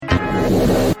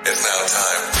It's now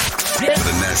time for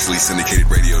the nationally syndicated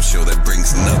radio show that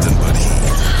brings nothing but heat.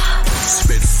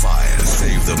 Spitfire,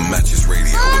 save the matches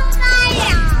radio.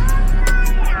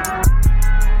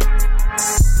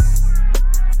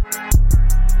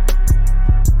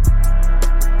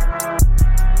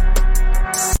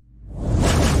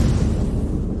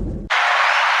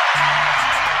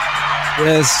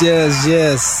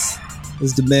 Yes.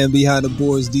 It's the man behind the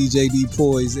boards, DJ D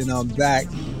Poise, and I'm back.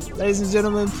 Ladies and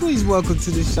gentlemen, please welcome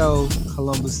to the show,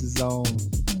 Columbus's own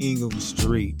Ingram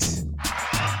Street.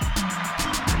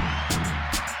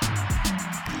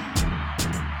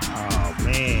 Oh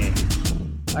man,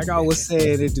 like I was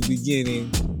saying at the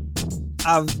beginning,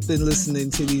 I've been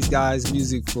listening to these guys'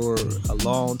 music for a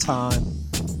long time.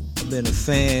 I've been a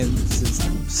fan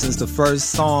since the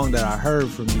first song that I heard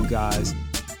from you guys,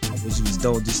 which was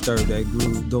Don't Disturb That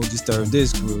Groove, Don't Disturb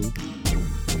This Groove.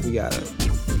 We gotta,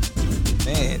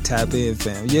 man, tap in,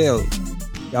 fam. Yeah,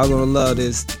 y'all gonna love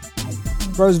this.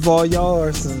 First of all, y'all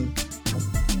are some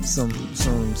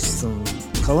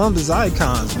Columbus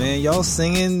icons, man. Y'all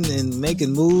singing and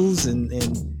making moves and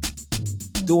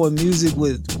doing music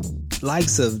with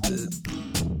likes of the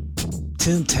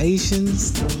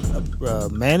Temptations,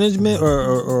 management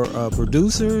or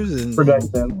producers and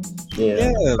production.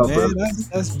 Yeah, man,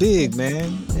 that's big,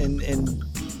 man. And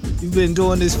you've been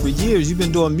doing this for years. You've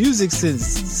been doing music since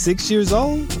 6 years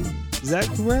old. Is that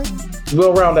correct?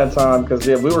 Well, around that time, because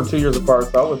we were 2 years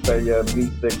apart, so I would say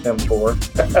me 6, him 4.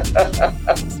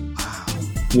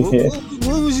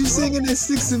 What was you singing at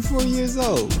 6 and 4 years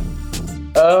old?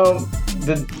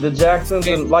 The Jacksons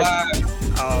and like.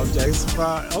 Oh, Jackson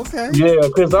 5. Okay. Yeah,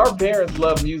 because our parents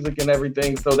love music and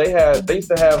everything, so they used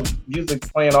to have music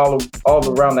playing all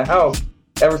around the house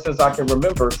ever since I can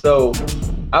remember. So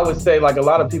I would say, like, a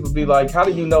lot of people be like, "How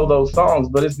do you know those songs?"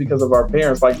 But it's because of our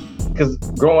parents. Like, because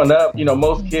growing up,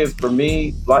 most kids, for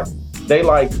me, like, they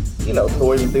like,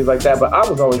 toys and things like that. But I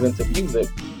was always into music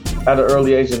at an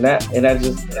early age, and that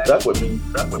just stuck with me.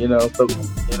 So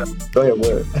go ahead,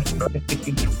 Wood.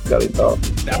 Got it talk.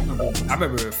 I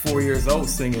remember at 4 years old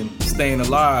singing "Staying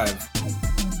Alive."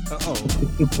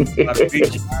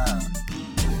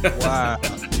 Wow.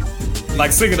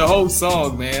 Like singing the whole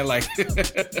song, man. Like,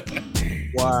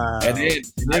 wow. And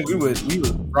then we would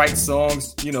write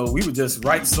songs. We would just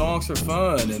write songs for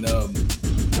fun, and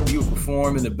we would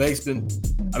perform in the basement.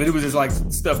 I mean, it was just like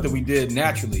stuff that we did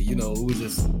naturally. It was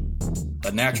just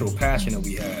a natural passion that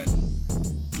we had.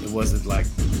 It wasn't like,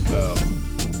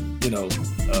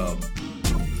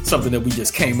 something that we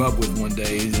just came up with one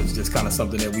day. It was just kind of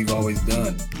something that we've always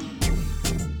done.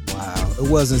 Wow. It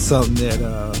wasn't something that,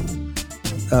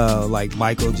 like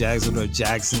Michael Jackson or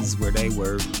Jackson's, where they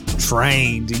were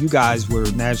trained. You guys were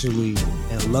naturally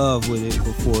in love with it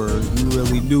before you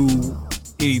really knew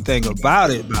anything about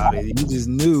it. You just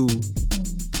knew,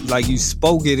 like, you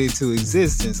spoke it into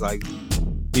existence. Like,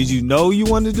 did you know you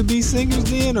wanted to be singers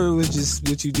then, or it was just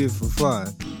what you did for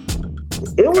fun?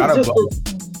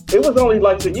 It was only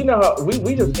like, how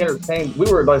we just entertained. We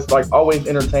were like always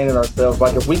entertaining ourselves.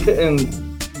 Like, if we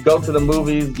couldn't go to the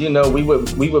movies,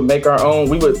 we would make our own.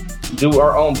 We would do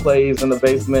our own plays in the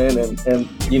basement and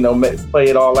play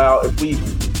it all out. If we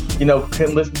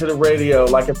couldn't listen to the radio,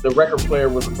 like if the record player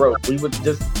was broke, we would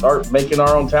just start making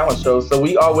our own talent shows. So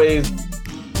we always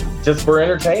just were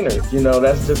entertainers.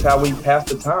 That's just how we passed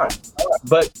the time.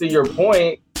 But to your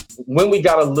point, when we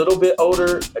got a little bit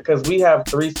older, because we have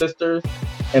 3 sisters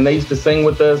and they used to sing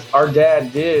with us, our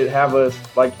dad did have us,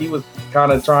 like, he was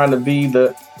kind of trying to be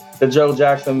the Joe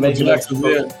Jackson, like he was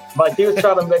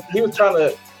trying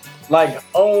to like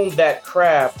own that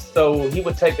craft. So he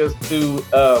would take us to,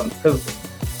 because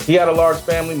he had a large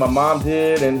family, my mom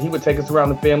did, and he would take us around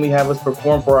the family, have us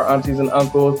perform for our aunties and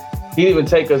uncles. He'd even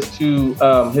take us to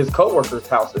his co-workers'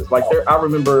 houses. Like, I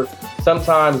remember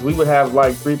sometimes we would have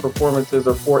like 3 performances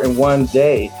or 4 in one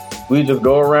day. We'd just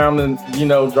go around and,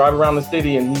 drive around the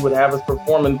city, and he would have us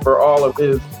performing for all of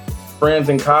his friends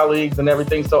and colleagues and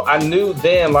everything. So I knew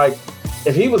then, like,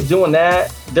 if he was doing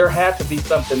that, there had to be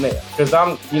something there. Because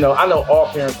I know all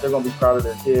parents, they're going to be proud of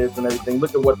their kids and everything.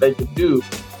 Look at what they could do.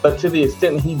 But to the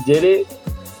extent he did it,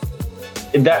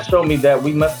 that showed me that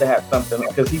we must have had something,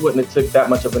 because he wouldn't have took that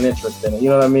much of an interest in it. You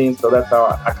know what I mean? So that's how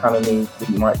I kind of knew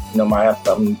we might have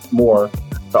something more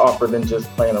to offer than just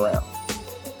playing around.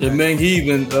 Yeah, man, he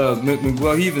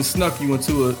even snuck you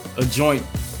into a joint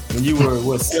when you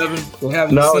were 7?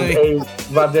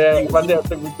 My dad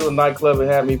took me to a nightclub and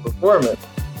had me performing,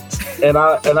 and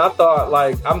I thought,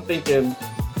 like, I'm thinking,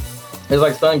 it's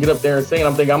like, son, get up there and sing.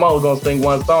 I'm thinking I'm only gonna sing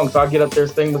one song, so I get up there,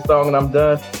 sing the song, and I'm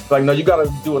done. It's like, no, you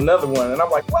gotta do another one, and I'm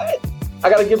like, what? I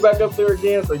got to get back up there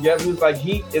again. So yeah, he was like,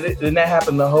 and that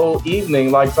happened the whole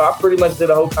evening. Like, so I pretty much did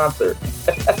a whole concert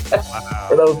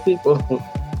for those people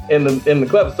in the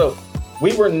club. So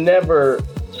we were never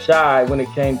shy when it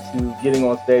came to getting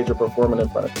on stage or performing in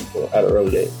front of people at an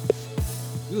early age.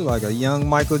 You were like a young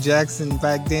Michael Jackson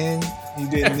back then. You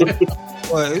didn't.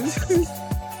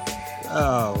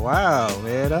 Oh wow,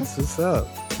 man, that's what's up.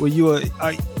 Were you were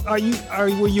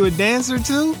you a dancer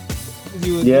too?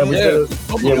 Yeah, we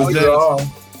did all.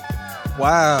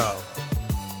 Wow.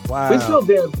 We still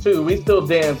dance too. We do a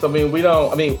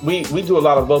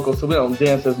lot of vocals, so we don't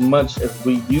dance as much as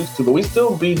we used to. But we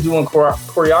still be doing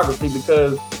choreography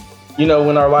because, you know,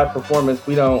 in our live performance,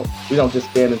 we don't just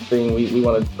stand and sing. We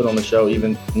want to put on the show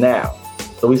even now.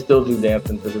 So we still do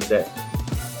dancing to this day.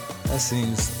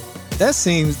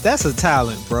 That's a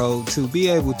talent, bro. To be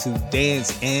able to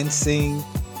dance and sing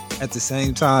at the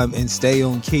same time and stay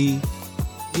on key.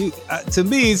 To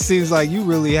me, it seems like you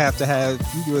really have to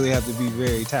be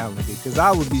very talented, because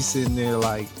I would be sitting there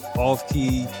like off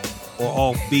key or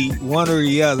off beat, one or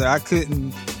the other. I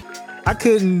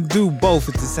couldn't do both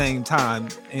at the same time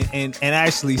and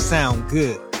actually sound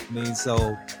good. I mean,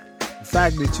 so the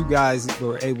fact that you guys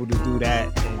were able to do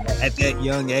that and at that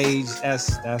young age,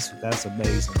 that's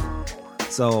amazing.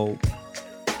 So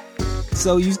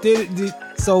you did it.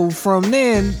 So from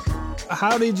then,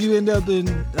 how did you end up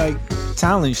in like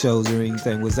talent shows or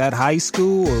anything? Was that high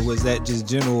school, or was that just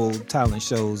general talent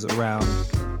shows around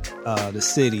the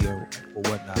city or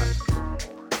whatnot?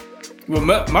 Well,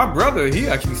 my brother, he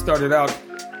actually started out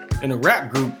in a rap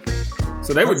group,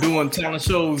 so they were doing talent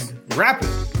shows rapping.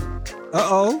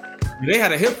 They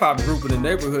had a hip hop group in the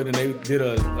neighborhood, and they did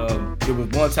there was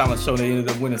one talent show. They ended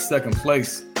up winning second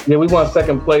place. Yeah, we won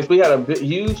second place. We had a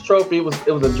huge trophy. It was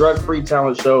a drug-free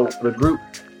talent show for the group.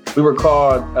 We were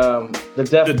called the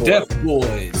Deaf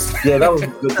Boys. Yeah, that was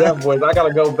the Deaf Boys. I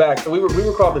gotta go back. So we were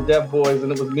called the Deaf Boys,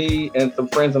 and it was me and some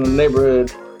friends in the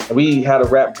neighborhood. And we had a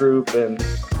rap group, and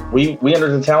we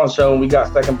entered the talent show, and we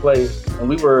got second place. And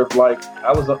we were like,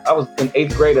 I was in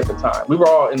 8th grade at the time. We were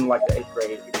all in like the 8th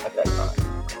grade at that time.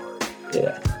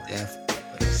 Yeah. Deaf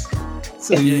Boys.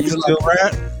 So you still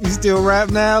rap? You still rap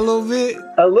now a little bit?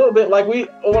 A little bit. Like we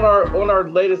on our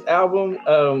latest album,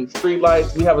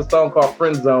 Streetlights, we have a song called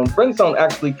Friend Zone. Friend Zone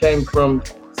actually came from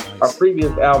our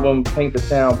previous album, Paint the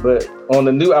Town, but on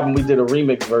the new album we did a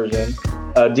remix version.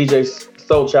 DJ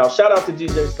Soulchild. Shout out to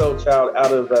DJ Soulchild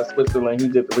out of Switzerland. He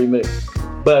did the remix.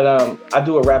 But I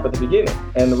do a rap at the beginning.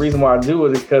 And the reason why I do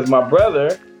it is because my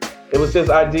brother, it was his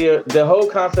idea. The whole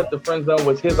concept of Friend Zone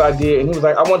was his idea. And he was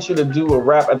like, I want you to do a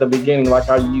rap at the beginning like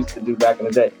how you used to do back in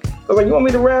the day. I was like, you want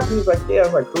me to rap? He was like, yeah. I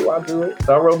was like, cool, I'll do it.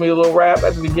 So I wrote me a little rap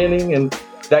at the beginning, and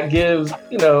that gives,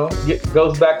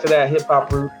 goes back to that hip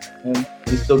hop root, and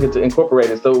we still get to incorporate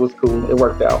it. So it was cool. It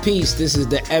worked out. Peace. This is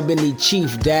the Ebony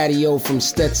Chief Daddy-O from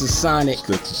Stetson Sonic.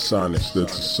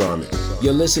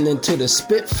 You're listening to the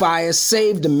Spitfire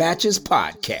Save the Matches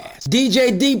podcast.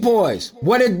 DJ D-Boys,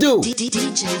 what it do?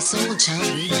 DJ Soulchild.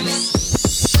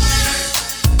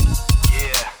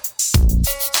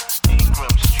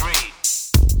 Ingram Street.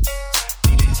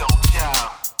 DJ Soulchild.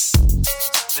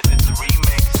 This is the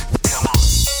remix. Come on.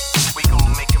 We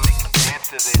gon' make him dance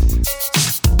to this.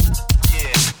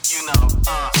 Yeah,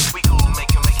 we gon'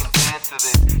 make him dance to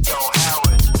this. Yo,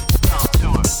 Howard, come to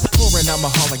it. Pouring out my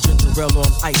heart like ginger ale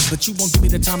on ice, but you won't give me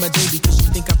the time of day because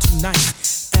you think I'm too nice.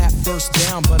 At first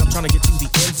down, but I'm trying to get to the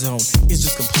end zone. It's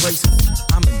just complacent.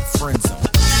 I'm in the friend zone.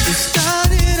 It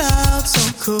started out so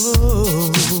cool.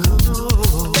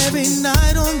 Every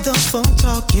night on the phone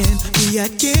talking, we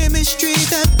had chemistry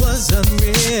that was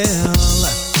unreal.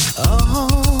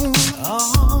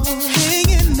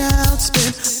 Hanging out,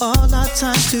 spent all our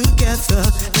time together.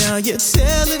 Now you're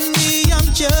telling me I'm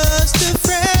just a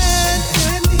friend.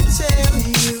 Let me tell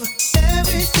you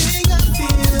everything I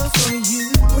feel for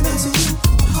you. When I see you,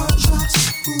 my heart drops.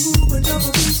 Ooh,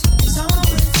 another beat is on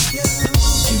with you.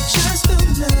 You just don't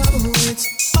know it's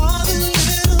all the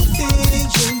little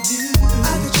things you do.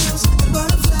 I could just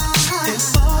butterfly, and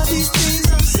all these things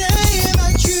I'm saying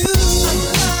are true. I'm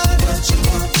not what you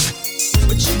want,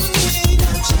 but you need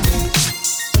what you need.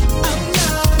 I'm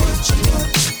not what you want,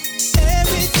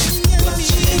 everything you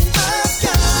need. I've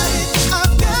got it.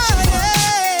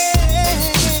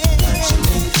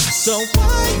 So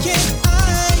why can't I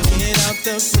get out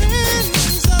the friend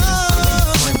zone?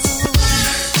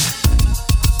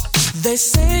 They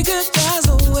say good guys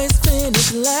always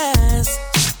finish last,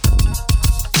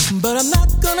 but I'm not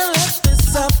gonna let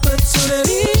this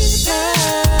opportunity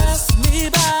pass me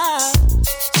by.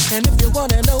 And if you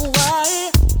wanna know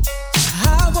why,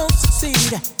 I won't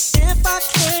succeed if I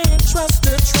can't trust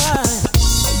to try.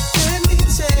 Let me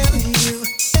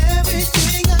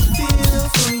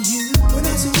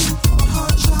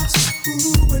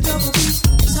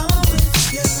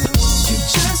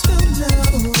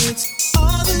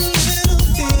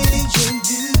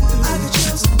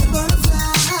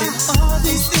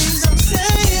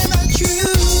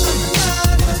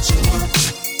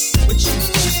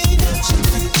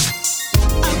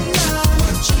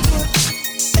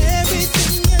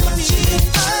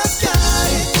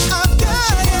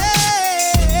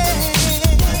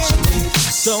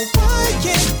So why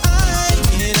can't I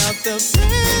get out the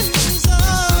friend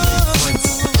zone?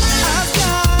 I've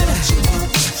got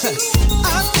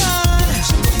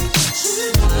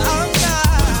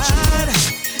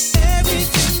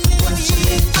everything you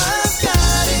need. I've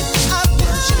got it.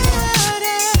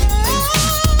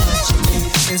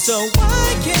 And so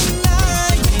why can't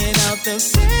I get out the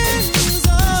friend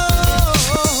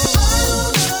zone? I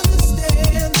don't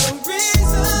understand the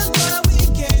reason why we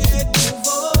can't move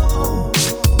on.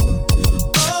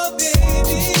 Oh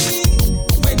baby,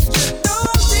 when you know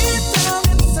deep down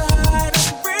inside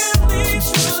I'm really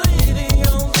truly the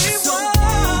only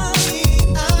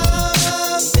one. Out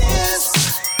of this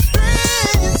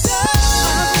friend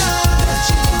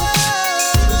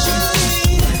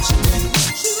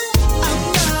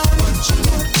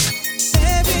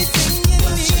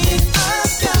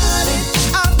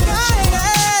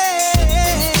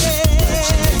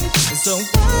so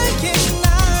why can't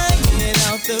I get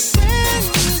out the friend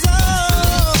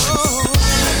zone?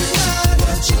 I'm not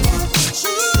what you want.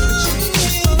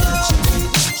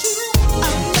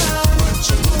 I'm not what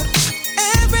you want.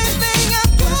 Everything I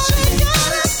got, you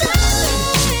gotta say.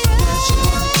 Why can't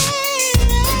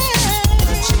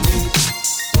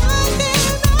I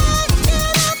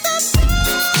get out the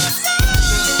friend zone?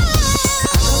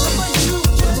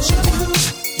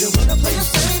 You wanna play it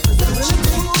safe, is that what you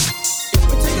do?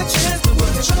 Take a chance to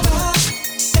work it out.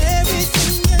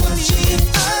 Everything you need,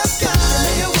 I've got.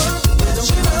 Make it work, but don't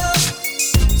give up.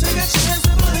 Take a chance to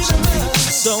believe in love.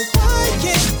 So why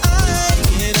can't I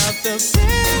get out the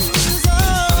friend zone?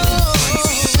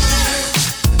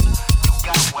 You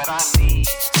got what I need,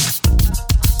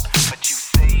 but you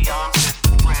say I'm just a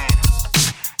friend.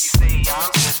 You say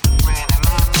I'm just a friend, and I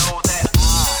know that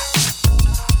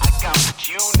I got what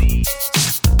you need.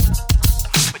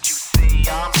 But you say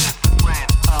I'm just a friend.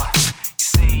 You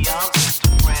say I'm just a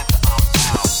friend.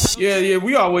 I'm out. Yeah.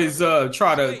 We always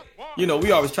try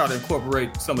to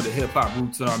incorporate some of the hip hop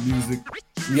roots in our music.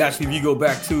 We actually, if you go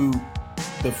back to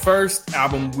the first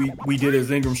album we did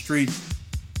as Ingram Street,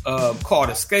 called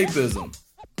Escapism.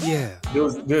 Yeah.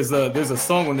 There's a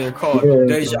song on there called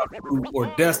Deja Vu or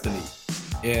Destiny,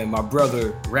 and my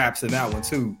brother raps in that one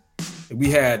too.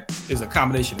 And there's a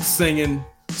combination of singing,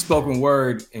 spoken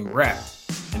word, and rap.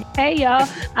 Hey y'all,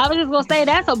 I was just gonna say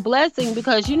that's a blessing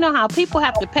because you know how people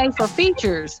have to pay for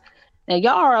features. And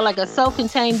y'all are like a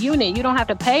self-contained unit. You don't have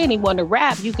to pay anyone to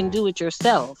rap. You can do it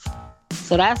yourself.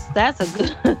 So that's a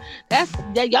good.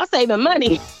 Y'all saving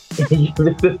money. This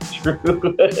is true.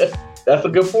 That's a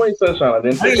good point, Sunshine. I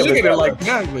didn't think of look it at it like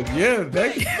that, but yeah,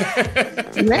 thank you.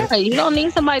 Yeah, you don't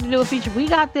need somebody to do a feature. We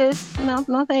got this.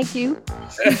 No, thank you.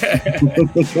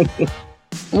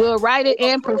 We'll write it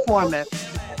and perform it.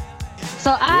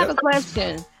 So I have a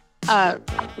question.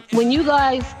 When you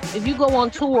guys, if you go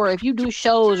on tour, if you do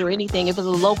shows or anything, if it's a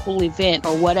local event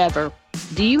or whatever,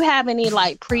 do you have any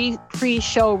like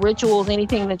pre-show rituals,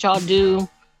 anything that y'all do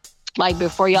like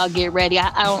before y'all get ready?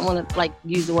 I don't want to like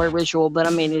use the word ritual, but I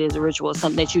mean it is a ritual,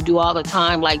 something that you do all the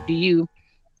time. Like, do you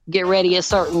get ready a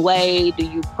certain way? Do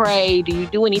you pray? Do you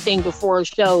do anything before a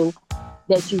show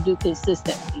that you do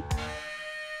consistently?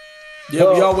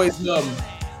 Yeah, we always do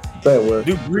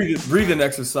breathing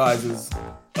exercises.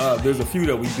 There's a few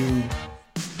that we do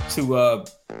to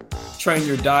train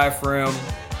your diaphragm.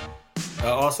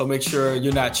 Also make sure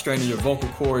you're not straining your vocal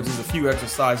cords. There's a few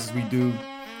exercises we do.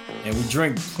 And we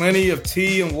drink plenty of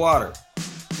tea and water.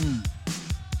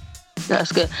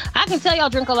 That's good. I can tell y'all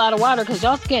drink a lot of water because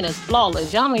y'all skin is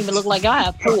flawless. Y'all don't even look like y'all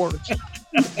have pores.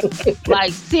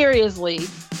 Like, seriously.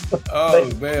 Oh,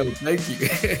 man, thank you.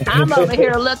 I'm over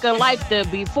here looking like the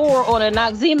before on a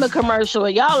Noxzema commercial,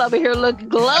 and y'all over here look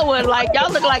glowing like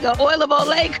y'all look like an Oil of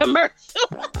Olay commercial.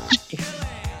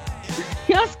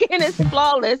 Your skin is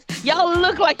flawless. Y'all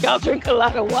look like y'all drink a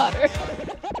lot of water.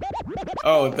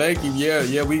 Oh, thank you.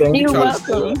 Yeah. We You're try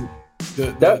welcome.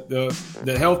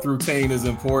 The health routine is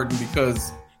important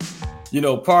because,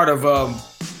 part of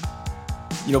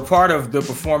the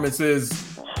performance is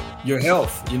your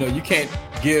health. You can't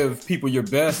give people your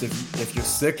best if you're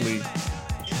sickly.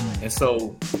 And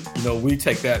so, we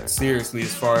take that seriously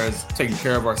as far as taking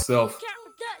care of ourselves,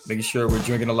 making sure we're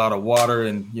drinking a lot of water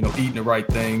and, eating the right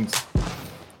things.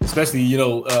 Especially,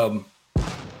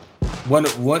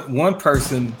 one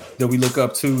person that we look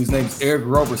up to, his name is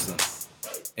H.E.R.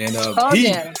 And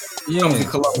he comes to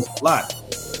Columbus a lot.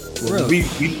 Really?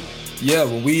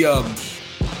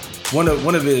 One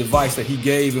of the advice that he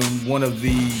gave in one of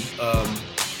the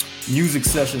music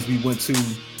sessions we went to,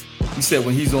 he said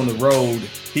when he's on the road,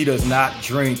 he does not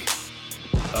drink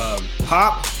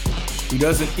pop. He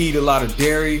doesn't eat a lot of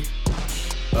dairy,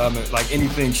 like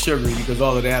anything sugary, because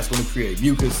all of that's going to create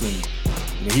mucus,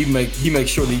 and he makes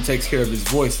sure that he takes care of his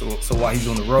voice, so while he's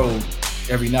on the road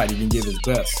every night he can give his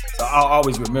best. So I'll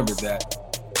always remember that.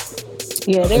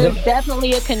 Yeah, there's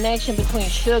definitely a connection between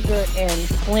sugar and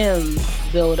Slim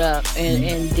build up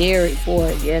and dairy.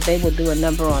 Boy, yeah, they will do a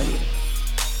number on you.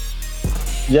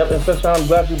 Yep, and Sunshine, I'm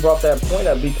glad you brought that point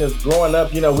up, because growing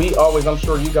up, we always, I'm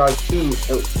sure you guys too,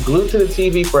 glued to the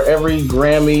TV for every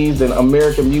Grammys and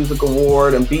American Music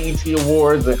Award and BET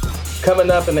Awards, and coming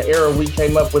up in the era we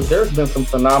came up with, there's been some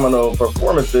phenomenal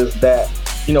performances that,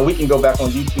 we can go back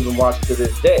on YouTube and watch to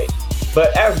this day.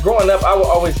 But as growing up, I would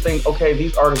always think, okay,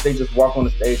 these artists, they just walk on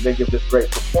the stage, they give this great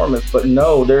performance. But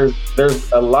no, there's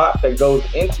a lot that goes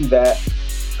into that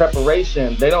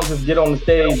preparation. They don't just get on the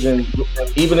stage, and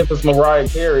even if it's Mariah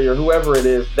Carey or whoever it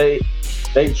is, they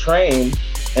train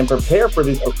and prepare for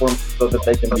these performances so that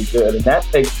they can be good. And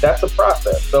that's a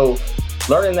process. So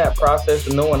learning that process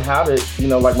and knowing how to,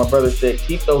 like my brother said,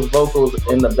 keep those vocals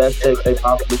in the best shape they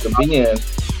possibly can be in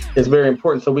is very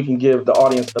important, so we can give the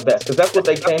audience the best, because that's what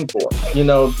they came for,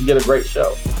 to get a great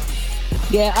show.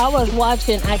 Yeah, I was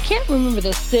watching, I can't remember the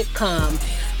sitcom,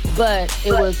 but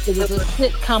it was a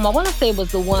sitcom. I want to say it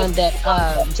was the one that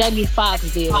Jamie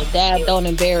Foxx did, Dad Don't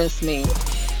Embarrass Me.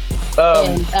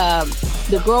 And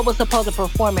the girl was supposed to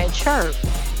perform at church,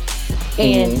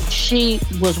 and she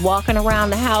was walking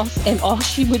around the house, and all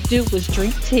she would do was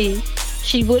drink tea.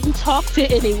 She wouldn't talk to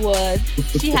anyone.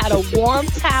 She had a warm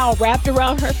towel wrapped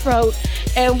around her throat.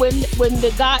 And when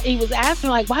the guy, he was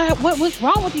asking, like, what's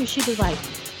wrong with you? She was like,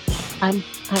 I'm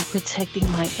protecting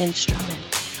my instrument.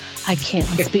 I can't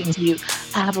speak to you.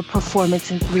 I have a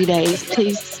performance in 3 days.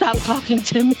 Please stop talking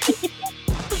to me.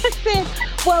 I said,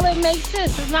 well, it makes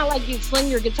sense. It's not like you sling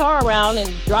your guitar around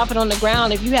and drop it on the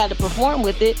ground if you had to perform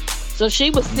with it. So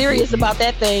she was serious about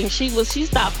that thing. She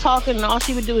stopped talking, and all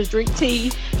she would do is drink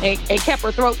tea and kept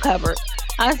her throat covered.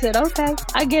 I said, okay,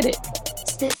 I get it.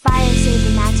 Spitfire Save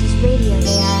the Matches Radio,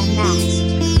 they are unmatched.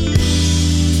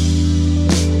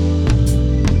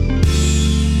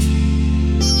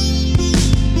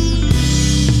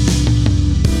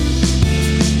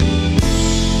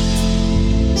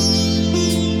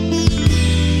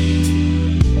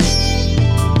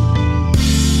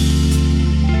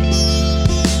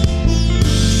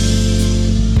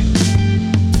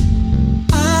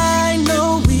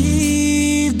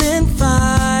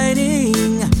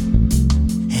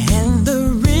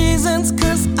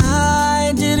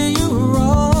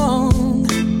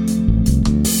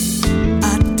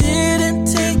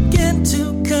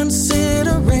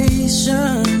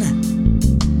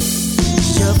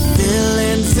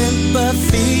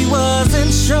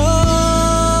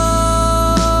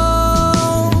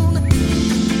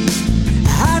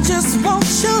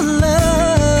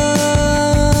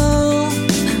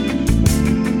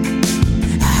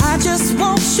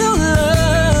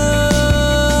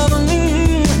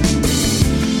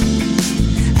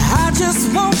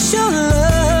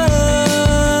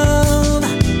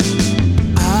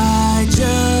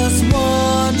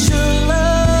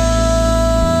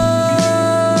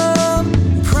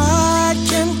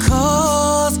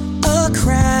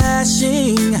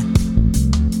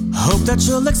 That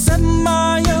you'll accept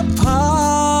my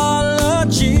apology.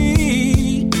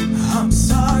 I'm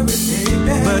sorry,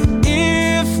 baby. But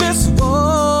if it's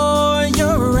war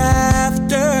you're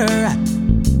after,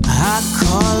 I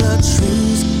call a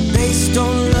truce based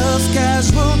on love's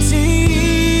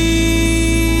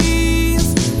casualties.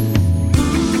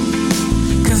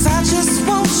 'Cause I just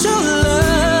want your love.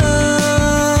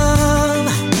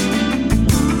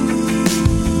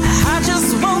 I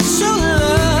just want your love.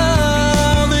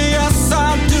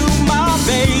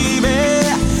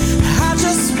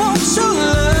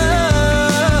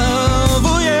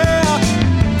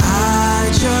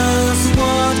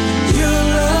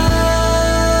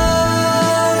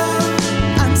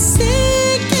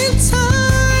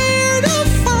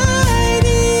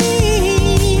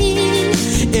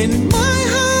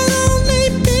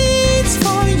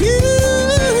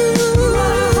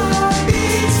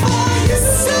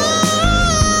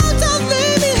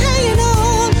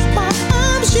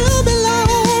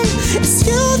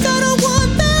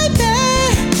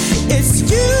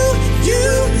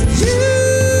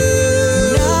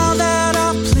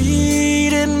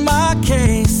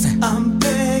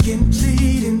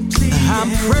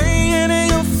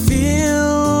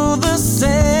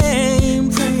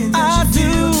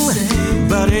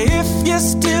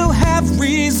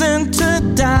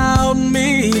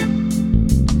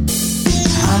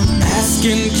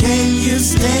 Can you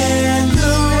stand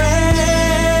the rain?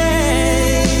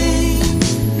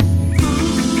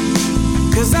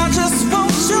 'Cause I just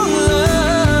want your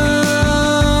love.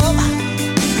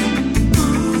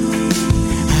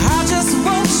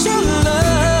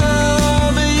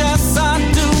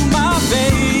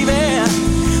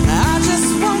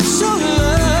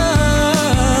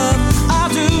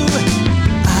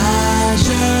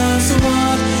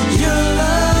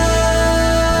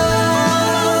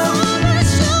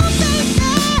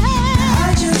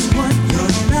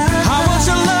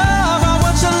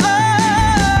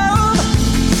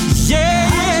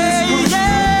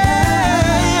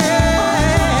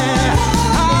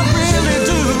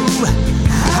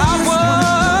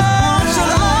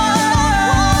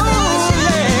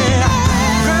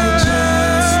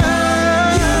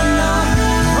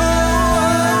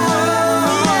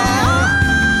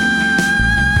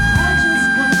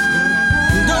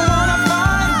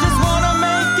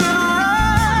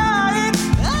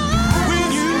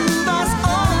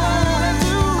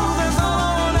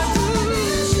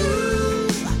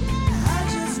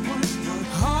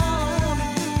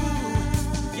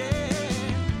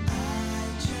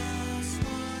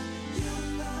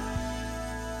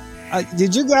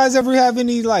 Did you guys ever have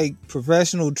any like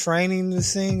professional training to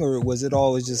sing, or was it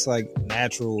always just like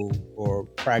natural or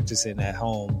practicing at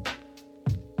home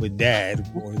with dad?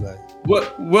 Or like,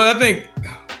 well, I think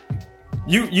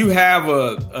you have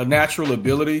a natural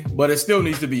ability, but it still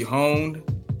needs to be honed.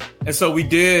 And so we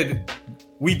did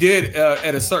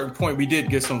at a certain point, we did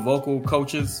get some vocal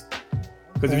coaches.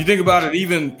 Because if you think about it,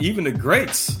 even the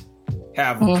greats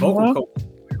have vocal coaches.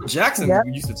 Jackson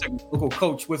used to take a vocal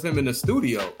coach with him in the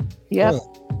studio. Yeah.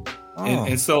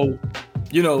 And so,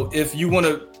 if you want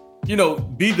to,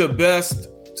 be the best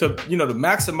to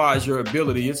maximize your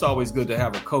ability, it's always good to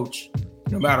have a coach,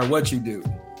 no matter what you do,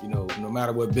 no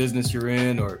matter what business you're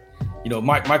in, or,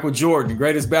 Michael Jordan, the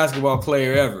greatest basketball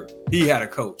player ever, he had a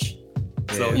coach.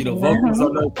 So, vocals are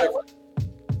no different.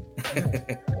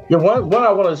 Yeah, one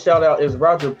I want to shout out is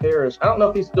Roger Parrish. I don't know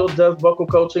if he still does vocal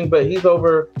coaching, but he's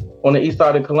over on the east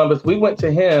side of Columbus. We went to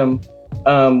him.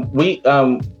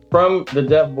 From the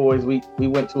Deaf Boys, we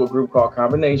went to a group called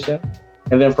Combination.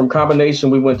 And then from Combination,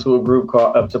 we went to a group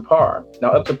called Up to Par.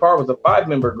 Now, Up to Par was a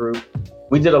 5-member group.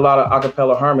 We did a lot of a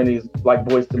cappella harmonies like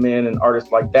Boyz II Men and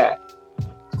artists like that.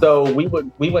 So we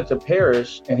went to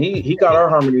Parrish, and he got our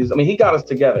harmonies. I mean, he got us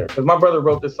together. Because my brother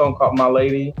wrote this song called My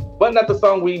Lady. Wasn't that the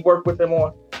song we worked with him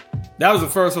on? That was the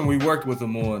first one we worked with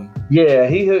him on. Yeah,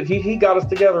 he got us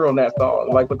together on that song,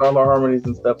 like with all our harmonies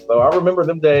and stuff. So I remember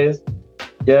them days.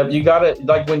 Yeah, you gotta,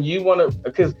 like, when you want to,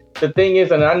 because the thing is,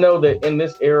 and I know that in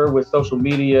this era with social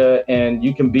media, and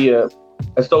you can be a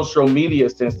social media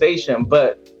sensation,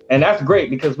 and that's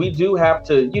great because we do have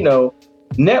to,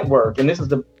 network, and this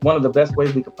is one of the best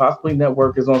ways we could possibly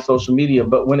network is on social media.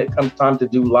 But when it comes time to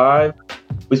do live,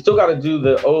 we still got to do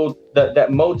that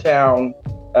Motown,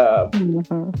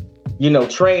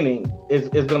 training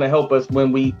is going to help us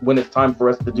when it's time for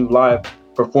us to do live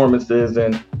performances,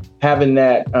 and having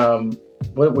that.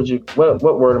 What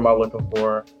word am I looking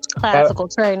for? Classical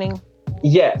training.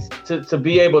 Yes, to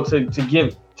be able to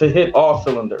hit all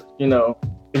cylinders,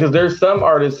 because there's some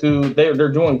artists who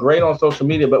they're doing great on social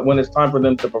media, but when it's time for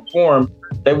them to perform,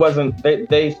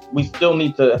 we still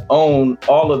need to own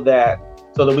all of that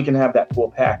so that we can have that full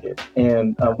package,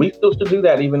 and we still should do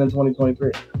that even in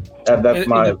 2023. That's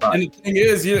my advice. And the thing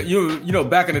is,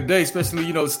 back in the day, especially,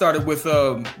 it started with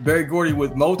Berry Gordy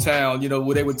with Motown,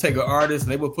 where they would take an artist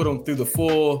and they would put them through the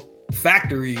full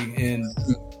factory, and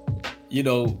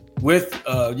with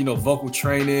vocal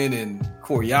training and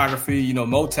choreography.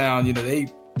 Motown, they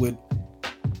would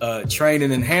train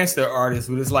and enhance their artists.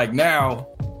 But it's like now,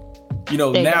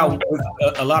 now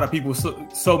a lot of people,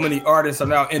 so many artists are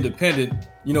now independent.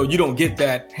 You don't get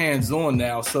that hands-on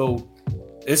now, so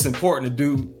it's important to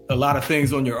do a lot of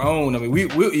things on your own. I mean,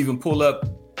 we'll even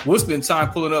we'll spend time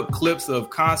pulling up clips of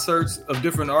concerts of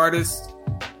different artists.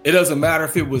 It doesn't matter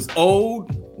if it was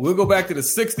old. We'll go back to the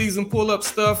 60s and pull up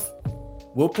stuff.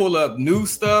 We'll pull up new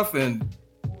stuff, and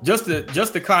just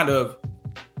to kind of,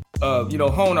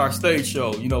 hone our stage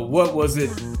show. What was it?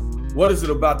 What is it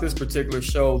about this particular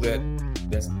show that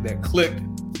clicked?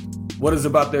 What is it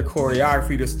about their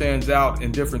choreography that stands out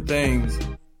in different things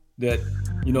that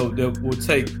that will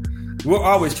take? We're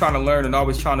always trying to learn and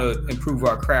always trying to improve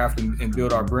our craft and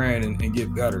build our brand and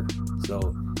get better.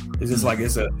 So it's just like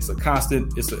it's a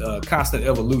constant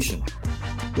evolution.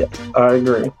 Yeah, I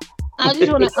agree. I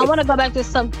want to go back to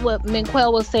what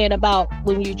Minquel was saying about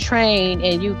when you train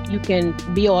and you can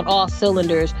be on all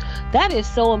cylinders. That is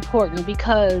so important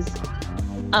because,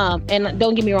 and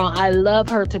don't get me wrong, I love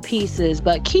her to pieces,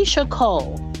 but Keisha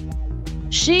Cole,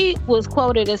 she was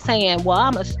quoted as saying, well,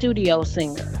 I'm a studio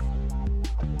singer.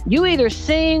 You either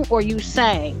sing or you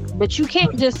sang, but you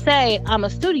can't just say I'm a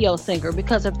studio singer,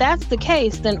 because if that's the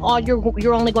case, then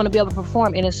you're only going to be able to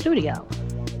perform in a studio.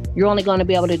 You're only going to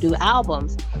be able to do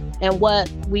albums. And what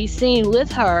we've seen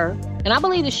with her, and I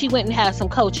believe that she went and had some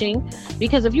coaching,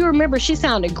 because if you remember, she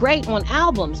sounded great on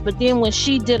albums, but then when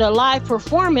she did a live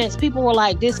performance, people were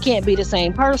like, this can't be the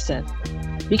same person,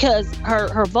 because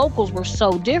her vocals were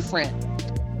so different.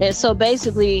 And so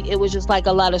basically it was just like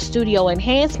a lot of studio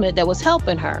enhancement that was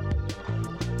helping her.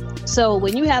 So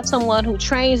when you have someone who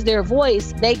trains their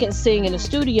voice, they can sing in the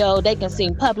studio, they can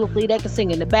sing publicly, they can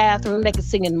sing in the bathroom, they can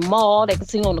sing in the mall, they can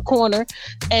sing on the corner.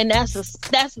 And those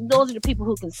are the people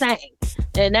who can sing.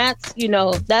 And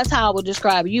that's how I would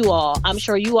describe you all. I'm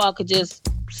sure you all could just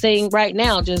sing right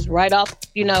now, just right off,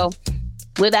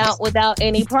 without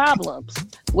any problems.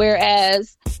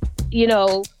 Whereas,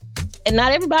 and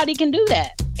not everybody can do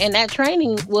that. And that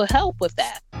training will help with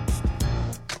that.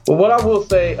 Well, what I will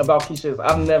say about Keisha is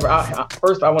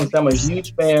first I want to say I'm a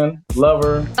huge fan, love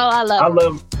her. Oh, I loved her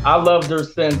since, I loved her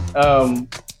since,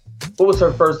 what was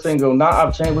her first single? Not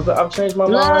I've Changed. Was it I've Changed My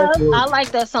Love. Mind? I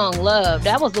like that song, Love.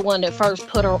 That was the one that first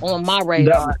put her on my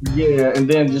radar. Yeah, and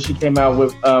then she came out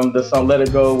with the song Let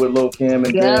It Go with Lil' Kim,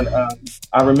 and then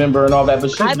I Remember and all that.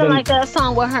 But I even like that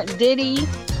song with her Diddy,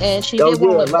 and she did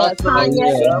one with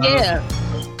Kanye.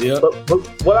 Yeah. But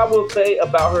what I will say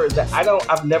about her is that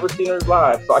I've never seen her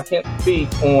live, so I can't speak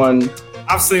on.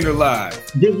 I've seen her live.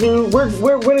 Did you?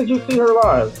 When did you see her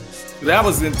live? That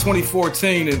was in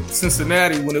 2014 in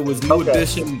Cincinnati when it was New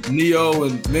Edition, Neo,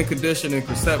 and Mint Edition and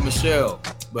Chrisette Michele.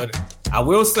 But I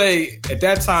will say, at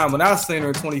that time when I seen her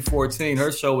in 2014,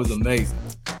 her show was amazing.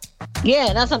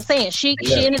 Yeah, that's what I'm saying. She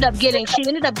ended up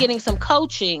getting some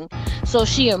coaching, so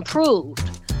she improved.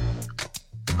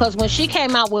 Because when she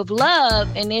came out with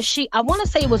Love, and then I want to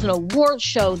say it was an award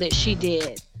show that she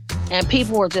did. And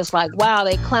people were just like, wow,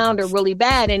 they clowned her really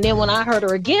bad. And then when I heard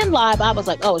her again live, I was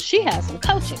like, oh, she has some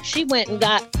coaching. She went and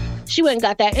got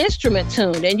that instrument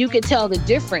tuned, and you could tell the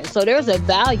difference. So there's a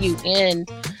value in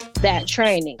that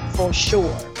training for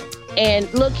sure.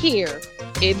 And look here,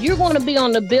 if you're going to be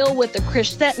on the bill with the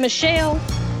Chrisette Michele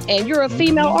and you're a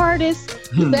female artist,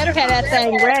 you better have that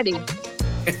thing ready.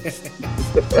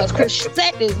 Because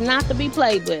Chrisette is not to be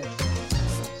played with.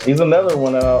 She's another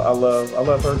one I love. I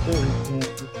love her too.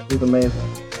 She's amazing.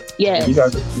 Yes. You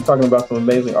guys are talking about some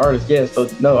amazing artists. Yes. So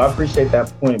no, I appreciate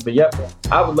that point. But yep,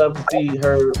 I would love to see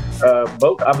her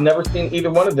both. I've never seen either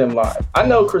one of them live. I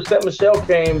know Chrisette Michele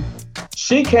came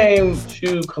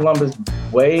to Columbus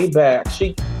way back.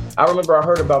 I remember I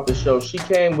heard about this show. She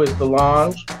came with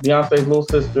Solange, Beyonce's little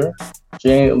sister. She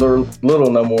ain't little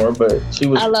no more, but she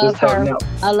was. I love her. Out.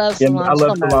 I love Solange. I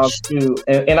love Solange too,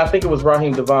 and I think it was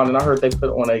Raheem DeVaughn, and I heard they put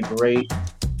on a great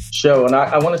show. And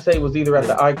I want to say it was either at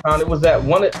the Icon. It was at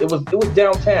one. It was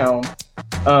downtown,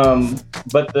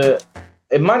 but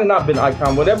it might have not been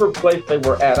Icon. Whatever place they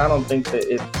were at, I don't think that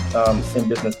it's in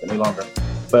business any longer.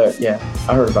 But yeah,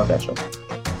 I heard about that show.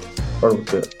 Heard it was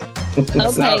good.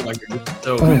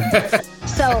 Okay.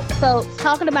 So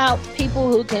talking about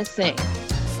people who can sing.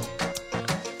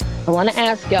 I want to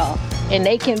ask y'all, and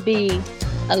they can be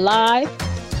alive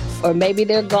or maybe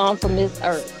they're gone from this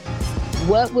earth.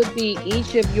 What would be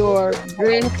each of your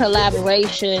dream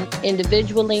collaboration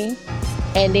individually,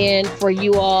 and then for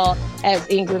you all as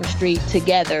Ingram Street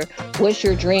together? What's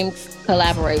your dream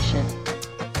collaboration?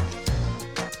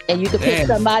 And you can pick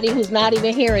somebody who's not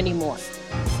even here anymore.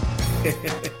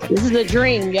 This is a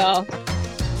dream, y'all.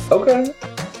 Okay.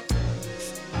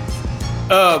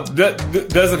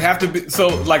 Does it have to be so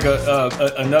like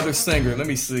another singer? Let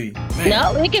me see. Man.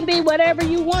 No, it can be whatever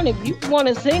you want. If you want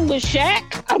to sing with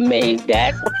Shaq, I mean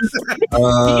that's.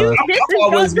 I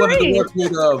always wanted to work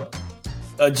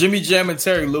with Jimmy Jam and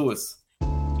Terry Lewis.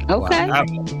 Okay. I've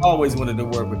always wanted to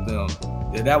work with them.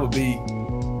 Yeah, that would be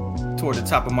toward the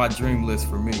top of my dream list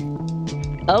for me.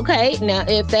 Okay, now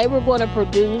if they were going to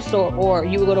produce or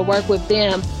you were going to work with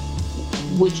them,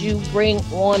 would you bring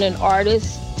on an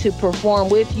artist to perform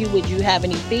with you? Would you have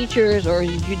any features, or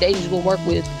they just will work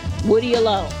with Woody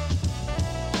alone?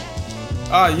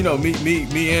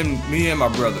 Me and my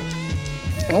brother.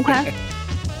 Okay.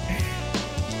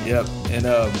 Yep. And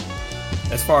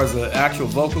as far as the actual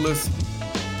vocalist,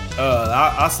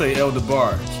 I say El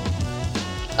DeBarge.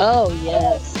 Oh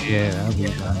yes. Yeah, that'd be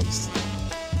nice.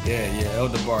 Yeah, El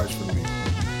DeBarge for me.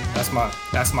 That's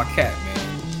my cat, man.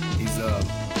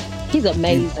 He's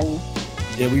amazing.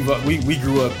 Yeah, we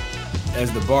grew up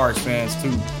as the Barge fans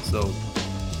too, so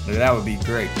that would be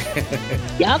great.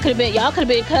 Y'all could have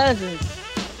been cousins.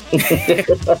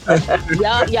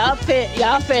 y'all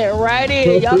fit right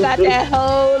in. Y'all got that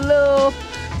whole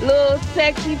little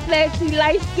sexy, flexy,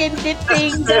 light skinned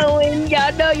thing going.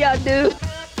 Y'all know y'all do.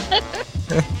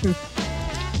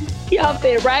 Y'all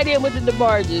fit right in with the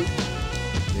DeBarges.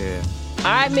 Yeah. All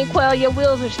right, Minquel, your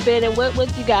wheels are spinning.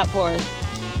 What you got for us?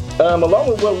 Along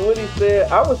with what Woody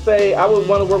said, I would say I would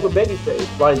want to work with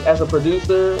Babyface, like as a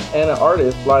producer and an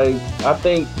artist. Like I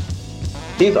think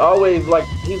he's always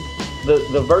he's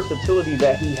the versatility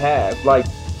that he has. Like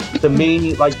to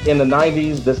me, like in the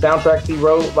 90s, the soundtracks he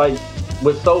wrote, like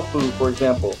with Soul Food, for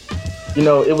example,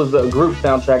 it was a group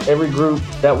soundtrack. Every group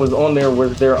that was on there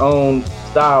was their own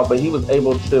style, but he was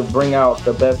able to bring out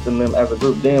the best in them as a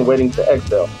group. Then Waiting to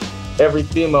Exhale, every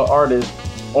female artist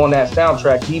on that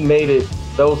soundtrack, he made it.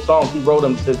 Those songs, he wrote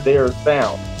them to their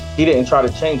sound. He didn't try to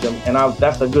change them. And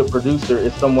that's a good producer,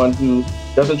 is someone who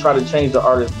doesn't try to change the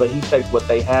artist, but he takes what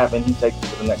they have and he takes it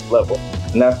to the next level.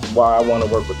 And that's why I want to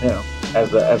work with him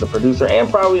as a producer and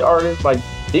probably artist. Like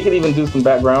he could even do some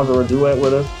backgrounds or a duet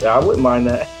with us. Yeah, I wouldn't mind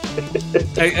that.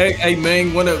 hey,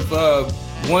 man, one of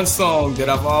one song that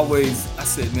I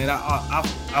said, man,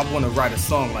 I want to write a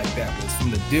song like that. Was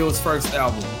from the Dill's first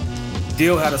album.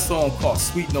 Dill had a song called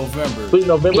Sweet November. Sweet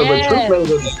November, yes. but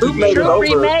Troop made it over.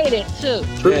 remade it too.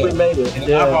 Troop remade it. And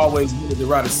yeah. I've always wanted to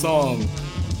write a song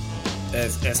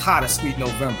as hot as Sweet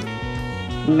November.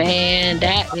 Man,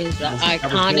 that is an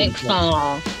iconic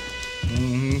song.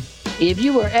 Mm-hmm. If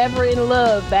you were ever in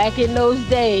love back in those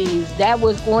days, that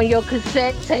was on your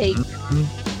cassette tape. Mm-hmm.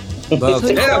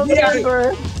 Sweet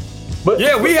November.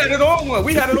 We had it on one.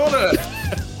 We had it on a.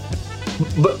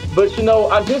 But you know,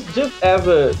 I just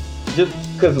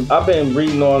because I've been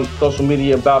reading on social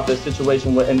media about the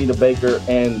situation with Anita Baker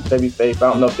and Babyface. I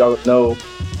don't know if y'all know,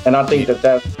 and I think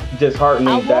that's disheartening.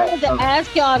 I wanted to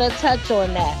ask y'all to touch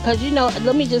on that because, you know,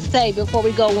 let me just say before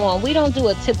we go on, we don't do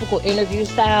a typical interview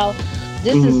style.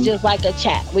 This is just like a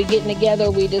chat. We're getting together,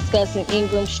 we're discussing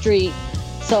Ingram Street.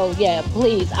 So yeah,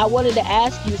 please, I wanted to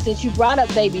ask you, since you brought up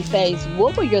Babyface,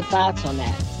 what were your thoughts on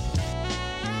that?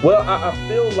 Well, I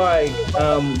feel like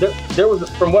there was,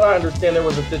 from what I understand, there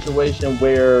was a situation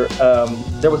where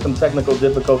there was some technical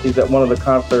difficulties at one of the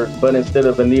concerts, but instead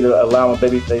of Anita allowing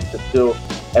Babyface to still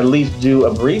at least do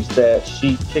a brief set,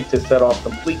 she kicked his set off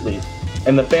completely.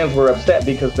 And the fans were upset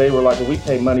because they were like, well, we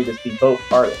pay money to see both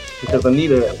artists. Because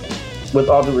Anita, with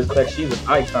all due respect, she's an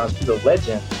icon, she's a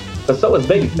legend, but so is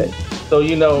Babyface. So,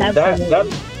 you know, that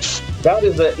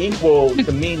is an equal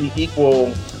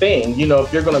thing. You know,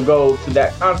 if you're going to go to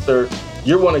that concert,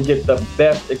 you want to get the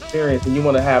best experience and you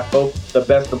want to have both the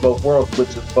best of both worlds, which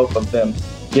is both of them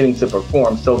getting to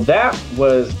perform. So that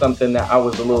was something that I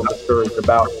was a little discouraged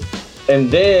about.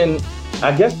 And then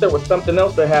I guess there was something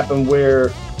else that happened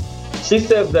where she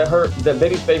says that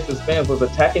Babyface's fans was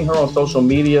attacking her on social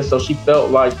media. So she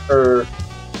felt like her,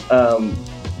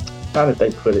 how did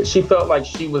they put it? She felt like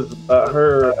she was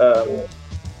her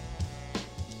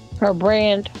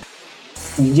brand.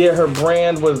 Yeah, her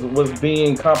brand was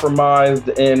being compromised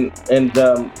and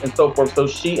so forth. So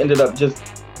she ended up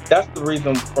that's the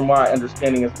reason, from my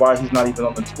understanding, is why he's not even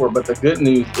on the tour. But the good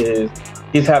news is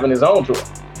he's having his own tour.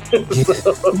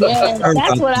 Yeah,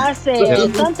 that's what I said. Yeah.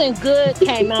 Something good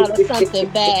came out of something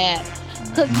bad.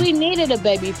 Because we needed a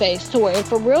Babyface tour. And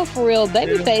for real,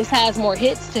 Babyface has more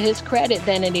hits to his credit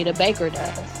than Anita Baker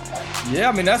does. Yeah,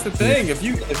 I mean, that's the thing. If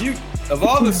you of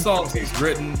all the songs he's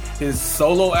written, his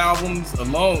solo albums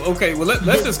alone. Okay, well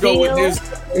let's just go with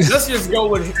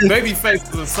Babyface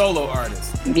as a solo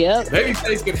artist. Yep.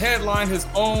 Babyface could headline his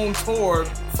own tour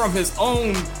from his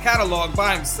own catalog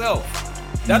by himself.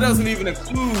 That doesn't even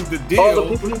include the deal. All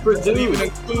the people he produced. Doesn't even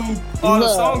include all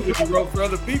the songs that he wrote for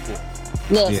other people.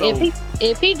 Look,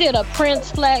 if he did a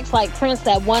Prince flex like Prince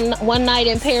that one night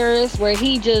in Paris where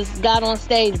he just got on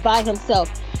stage by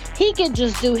himself, he could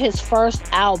just do his first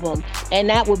album and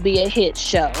that would be a hit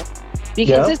show.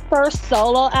 Because his first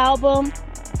solo album,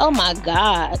 oh my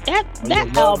God, that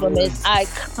album is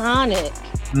iconic.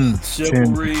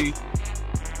 Chivalry,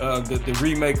 the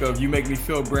remake of You Make Me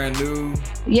Feel Brand New.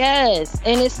 Yes,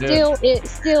 and it's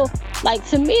still like,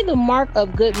 to me, the mark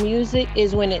of good music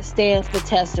is when it stands the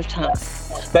test of time.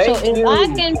 If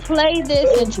I can play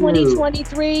this in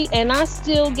 2023 and I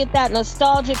still get that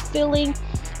nostalgic feeling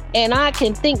and I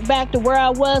can think back to where I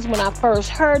was when I first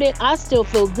heard it, I still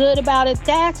feel good about it,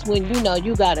 that's when you know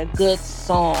you got a good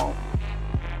song.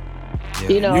 Yeah,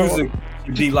 you know, music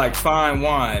should be like fine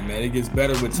wine, man. It gets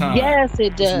better with time. Yes,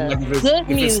 it does. Good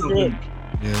music.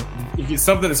 If it's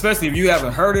something, especially if you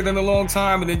haven't heard it in a long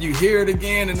time, and then you hear it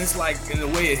again, and it's like, in the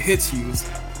way it hits you,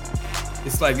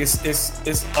 it's like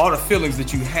it's all the feelings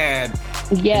that you had,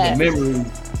 and the memories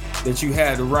that you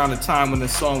had around the time when the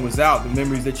song was out, the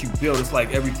memories that you built. It's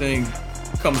like everything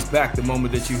comes back the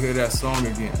moment that you hear that song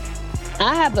again.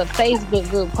 I have a Facebook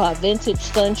group called Vintage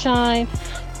Sunshine,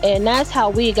 and that's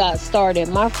how we got started.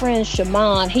 My friend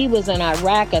Shaman, he was in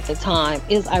Iraq at the time.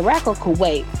 Is Iraq or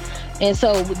Kuwait? And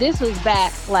so this was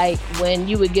back like when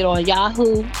you would get on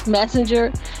Yahoo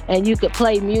Messenger and you could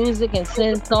play music and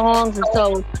send songs. And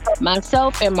so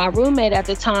myself and my roommate at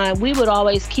the time, we would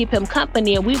always keep him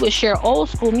company and we would share old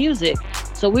school music.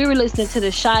 So we were listening to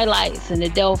the Shy Lights and the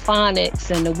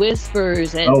Delphonics and the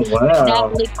Whispers and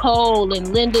Natalie Cole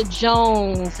and Linda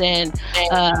Jones and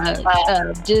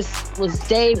just was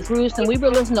Dave Bruce. And we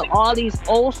were listening to all these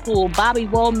old school Bobby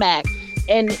Womack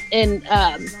and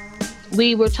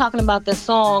we were talking about the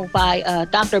song by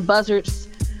Dr. Buzzard's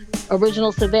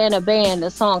original Savannah band,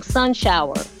 the song Sun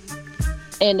Shower.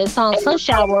 And the song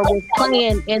Sunshine was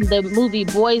playing in the movie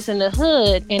Boyz in the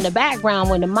Hood in the background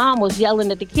when the mom was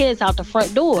yelling at the kids out the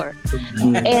front door.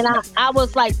 And I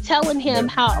was like telling him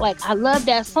how like I love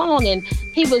that song, and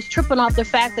he was tripping off the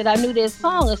fact that I knew this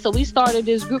song. And so we started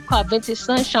this group called Vintage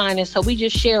Sunshine, and so we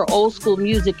just share old school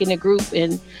music in the group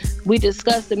and we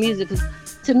discuss the music.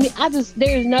 To me,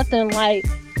 there's nothing like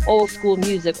old school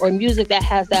music or music that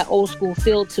has that old school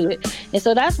feel to it. And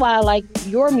so that's why I like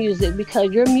your music,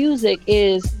 because your music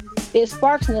it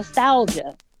sparks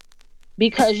nostalgia,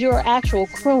 because you're actual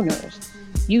crooners.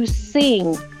 You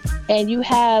sing and you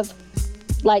have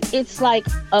like, it's like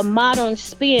a modern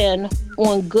spin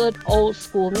on good old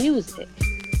school music.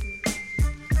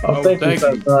 Oh, thank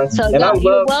you. So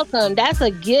you're welcome. That's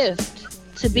a gift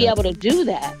to be able to do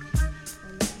that.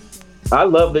 I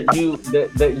love that you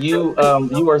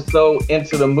are so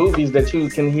into the movies that you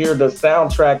can hear the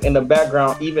soundtrack in the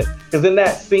background, even because in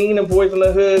that scene in Boyz in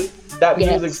the Hood, that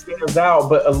music stands out.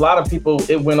 But a lot of people,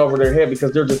 it went over their head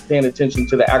because they're just paying attention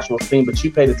to the actual scene. But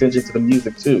you paid attention to the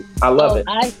music too. I love it.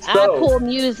 I pull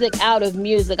music out of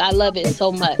music. I love it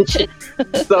so much.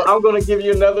 So I'm going to give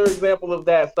you another example of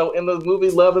that. So in the movie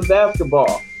Love and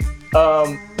Basketball,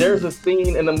 there's a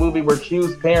scene in the movie where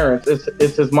Q's parents,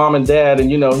 it's his mom and dad,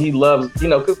 and he loves,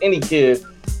 because any kid,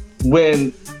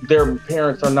 when their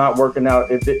parents are not working out,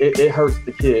 it hurts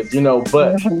the kids,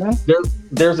 but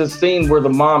there's a scene where the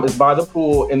mom is by the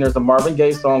pool and there's a Marvin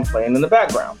Gaye song playing in the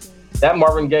background. That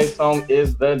Marvin Gaye song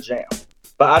is the jam,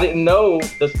 but I didn't know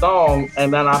the song,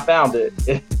 and then I found it.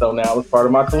 So now it's part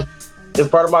of my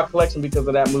collection because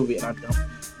of that movie, and I don't know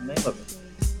the name of it.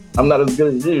 I'm not as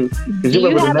good as you. Do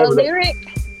you have a lyric?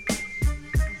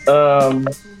 I'm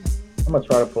gonna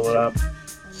try to pull it up.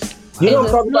 Is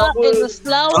it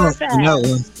slow or fast?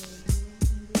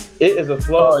 It is a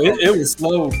slow. It was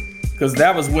slow because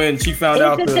that was when she found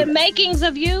out. Is it the makings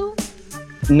of you?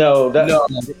 No, no.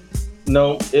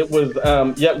 It was.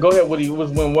 Yeah, go ahead, Woody. It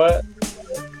was when what?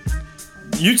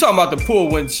 You talking about the pool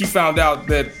when she found out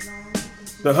that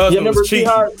the husband was cheating?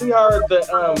 She hired the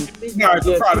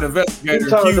private investigator. She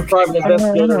hired the private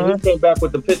investigator, and he came back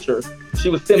with the picture. She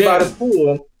was sitting by the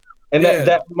pool, and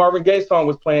that Marvin Gaye song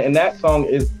was playing, and that song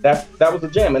that was a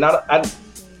jam. And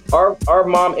our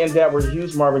mom and dad were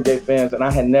huge Marvin Gaye fans, and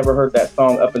I had never heard that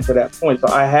song up until that point, so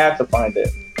I had to find it.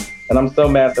 And I'm so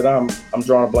mad that I'm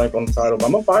drawing a blank on the title, but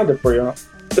I'm gonna find it for y'all.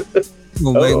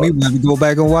 Well, make me want to go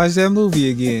back and watch that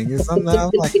movie again. Because I'm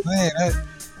like, man.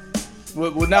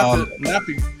 Well, not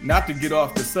to get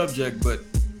off the subject, but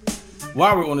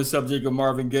while we're on the subject of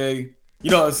Marvin Gaye,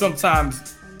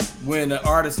 sometimes when an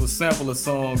artist will sample a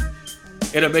song,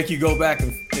 it'll make you go back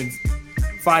and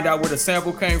find out where the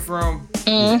sample came from.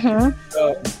 Mm-hmm.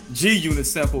 G-Unit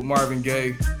sampled Marvin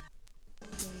Gaye.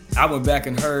 I went back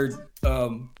and heard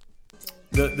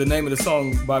the name of the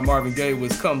song by Marvin Gaye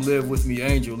was "Come Live With Me,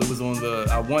 Angel." It was on the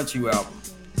 "I Want You" album.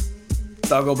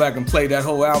 So I'll go back and play that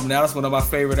whole album. Now that's one of my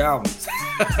favorite albums.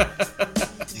 At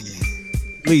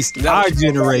least our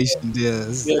generation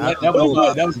does. Yeah, that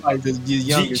was like the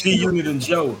G-Unit and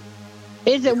Joe.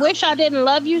 Is it "Wish I Didn't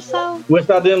Love You So"? "Wish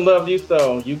I Didn't Love You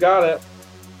So." You got it.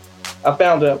 I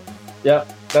found it. Yep,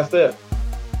 that's it.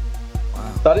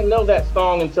 Wow. So I didn't know that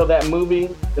song until that movie,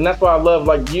 and that's why I love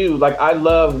I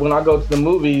love when I go to the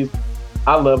movies.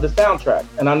 I love the soundtrack,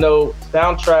 and I know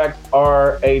soundtracks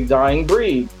are a dying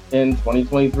breed. In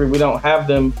 2023, we don't have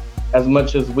them as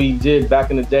much as we did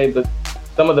back in the day, but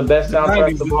some of the best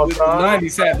soundtracks of all time. The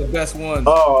 90s had the best ones.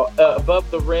 Above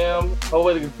the Rim,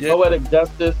 Poetic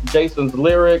Justice, Jason's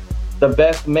Lyric, The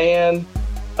Best Man,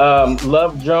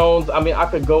 Love Jones. I mean, I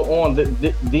could go on.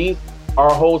 These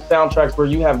are whole soundtracks where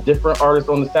you have different artists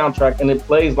on the soundtrack, and it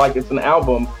plays like it's an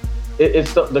album.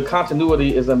 The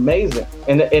continuity is amazing,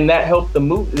 and that helps the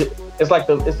movie. It's like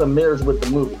it's a marriage with the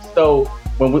movie. So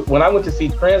when I went to see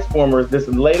Transformers, this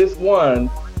latest one,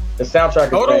 the soundtrack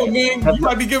is Hold on, man. You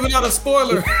might be giving out a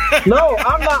spoiler. No,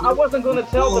 I'm not. I wasn't going to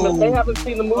tell them if they haven't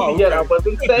seen the movie yet. I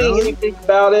wasn't saying anything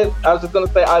about it. I was just going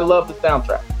to say I love the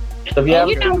soundtrack. So if you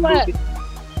haven't seen the movie,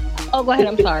 oh, go ahead.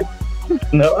 I'm sorry.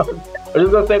 No, I was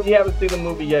just going to say if you haven't seen the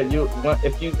movie yet,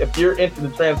 if you're into the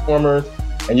Transformers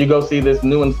and you go see this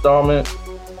new installment,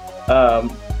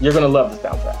 you're going to love the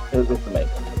soundtrack. It's amazing.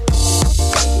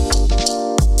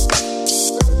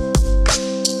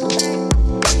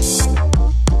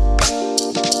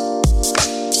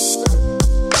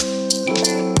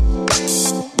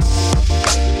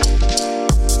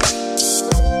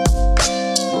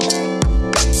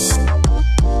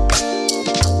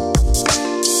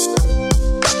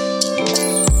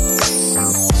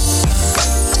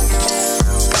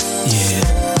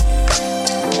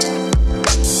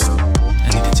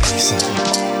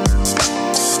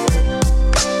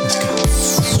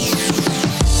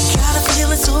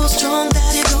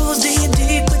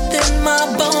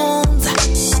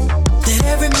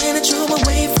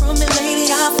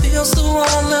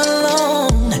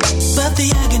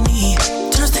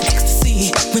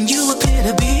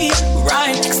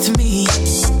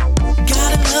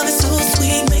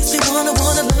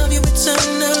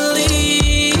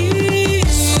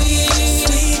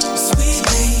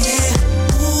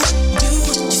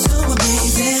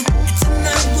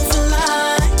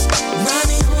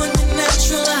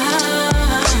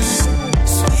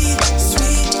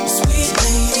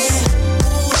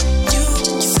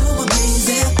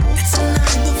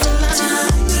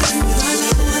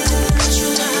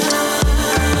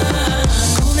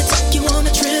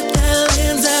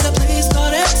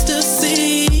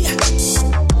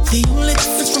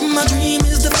 my dream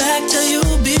is the fact that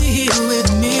you'll be here with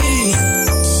me.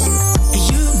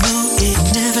 You know it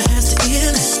never has to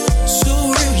end. So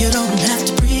real, you don't have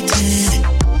to pretend.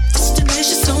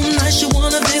 Destination so nice, you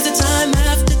wanna visit time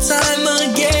after time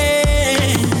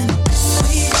again.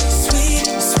 Sweet, sweet,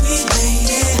 sweet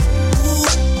lady. Ooh,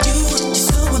 you're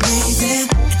so amazing.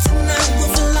 And tonight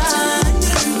we'll fly,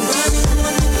 running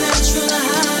on a natural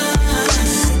high.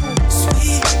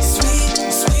 Sweet, sweet,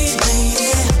 sweet lady.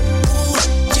 Ooh,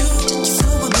 you're so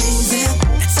amazing.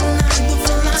 And tonight we'll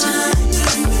fly,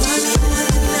 running on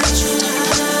a natural high.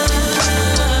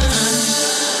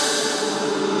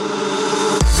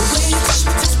 The way you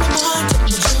touch my mind, took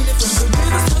my journey from the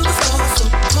rivers to the stars. So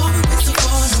far away, so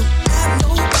far, no, have no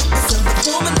compass of the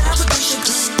form of navigation.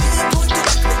 Pinpoint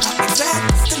directly our exact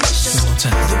destination.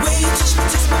 The way you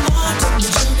touch my mind, took my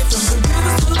journey from the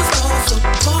rivers to the stars. So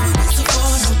far away, so far,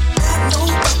 no, have no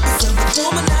compass of the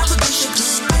form of navigation.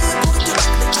 Pinpoint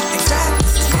directly our exact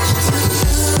destination.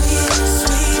 Sweet,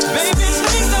 sweet, baby,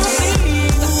 please don't leave.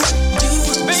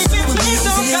 Baby, please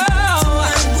don't go.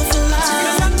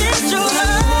 'Cause I need your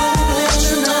love.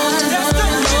 That's the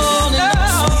rule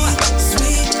now.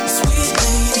 Sweet, sweet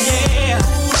lady. Yeah.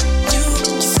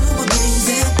 You're so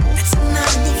amazing.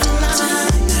 Tonight we'll fly.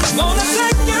 Gonna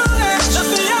take you there to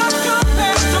be our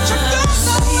company. Don't you go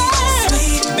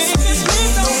away. Baby,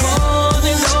 please don't go.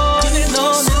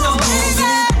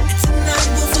 Tonight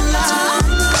we'll fly. Running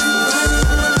on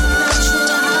a natural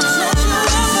high.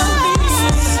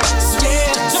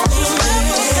 Yeah, don't you ever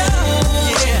go.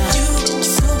 Yeah. You're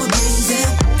so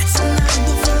amazing. Tonight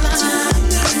we'll fly.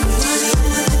 Running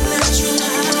on a natural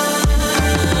high.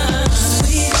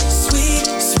 Sweet, sweet,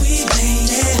 sweet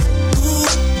lady. Ooh,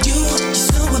 you're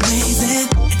so amazing.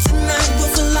 Tonight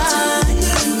we'll fly.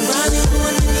 Running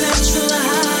on a natural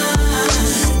high.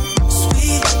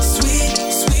 Sweet, sweet,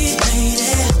 sweet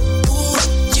lady. Ooh,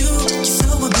 you're so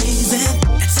amazing.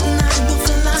 Tonight we'll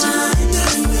fly.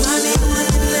 Running on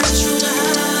a natural high.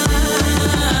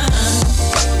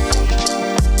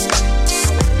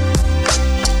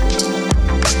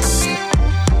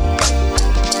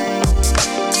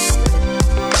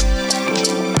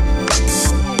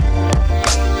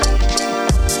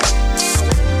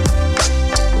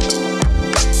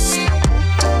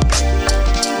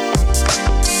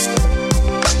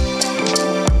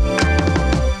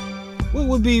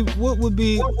 What would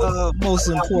be most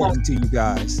important to you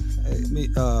guys?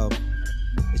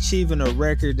 Achieving a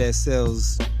record that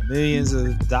sells millions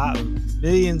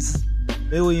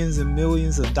and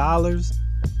millions of dollars,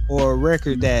 or a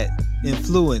record that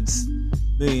influenced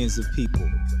millions of people?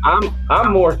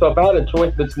 I'm more so. If I had a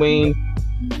choice between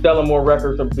selling more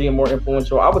records or being more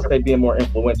influential, I would say being more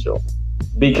influential,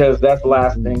 because that's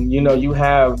lasting. You know, you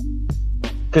have,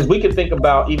 because we could think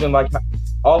about even like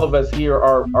all of us here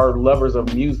are lovers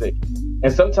of music,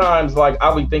 and sometimes like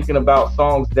I'll be thinking about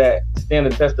songs that stand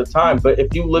the test of time. But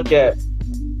if you look at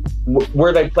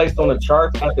where they placed on the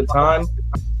charts at the time,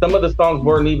 some of the songs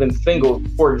weren't even singles.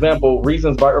 For example,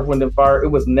 "Reasons" by Earth, Wind & Fire, it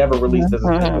was never released as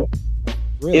a single.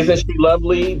 Really? "Isn't She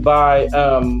Lovely" by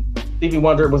Stevie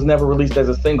Wonder was never released as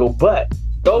a single, but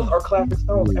those are classic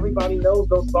songs. Everybody knows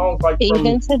those songs, like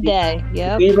Even today.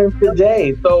 Yep. Even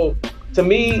today. So to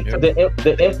me,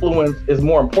 the influence is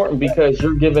more important, because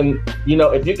you're given, you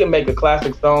know, if you can make a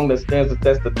classic song that stands the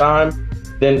test of time,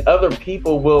 then other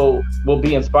people will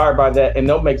be inspired by that, and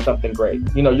they'll make something great.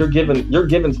 You know, you're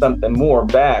given something more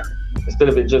back, instead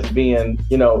of it just being,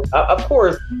 you know, of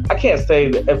course, I can't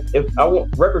say that if I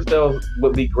want record sales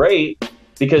would be great,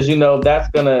 because, you know, that's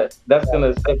gonna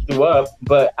set you up,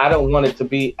 but I don't want it to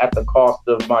be at the cost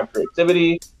of my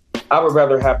creativity. I would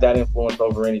rather have that influence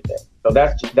over anything. So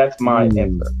that's my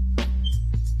answer.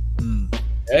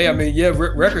 Hey, I mean, yeah,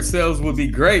 record sales would be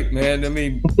great, man. I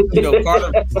mean, you know, part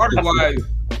of why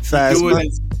Fast you do money.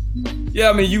 it is, yeah,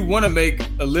 I mean, you want to make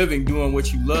a living doing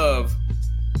what you love,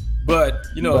 but,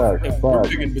 you know, if we're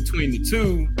picking between the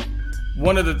two,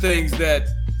 one of the things that,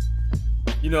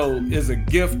 you know, is a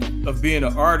gift of being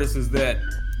an artist is that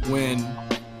when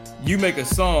you make a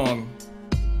song,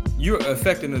 you're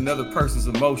affecting another person's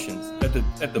emotions.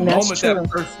 At the moment true. that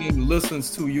person listens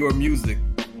to your music,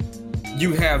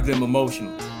 you have them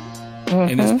emotional.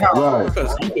 And it's powerful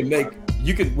because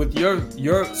you can with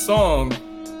your song,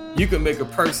 you can make a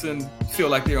person feel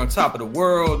like they're on top of the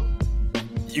world.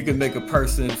 You can make a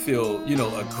person feel, you know,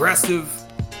 aggressive.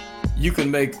 You can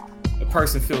make a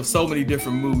person feel so many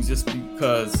different moods just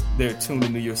because they're tuned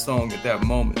into your song at that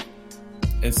moment.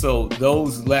 And so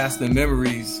those lasting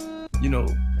memories, you know,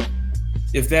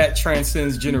 if that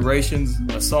transcends generations,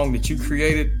 a song that you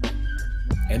created,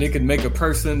 and it can make a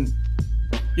person,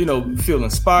 you know, feel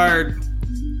inspired,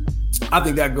 I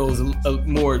think that goes a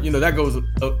more, that goes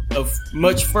a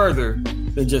much further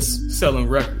than just selling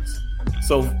records.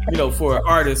 So, for an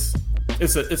artist,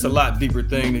 it's a lot deeper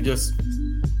thing than just,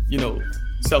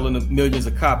 selling millions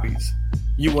of copies.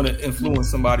 You want to influence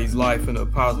somebody's life in a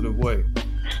positive way.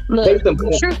 Look,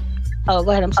 sure. Oh,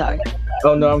 go ahead. I'm sorry.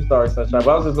 Oh, no, I'm sorry, Sunshine. But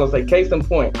I was just going to say, case in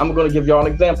point, I'm going to give y'all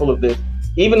an example of this.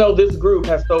 Even though this group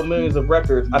has sold millions of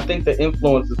records, I think the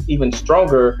influence is even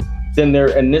stronger than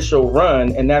their initial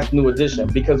run, and that's New Edition.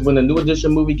 Because when the New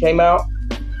Edition movie came out,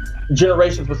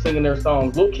 generations were singing their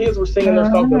songs. Little kids were singing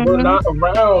their songs that were not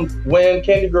around when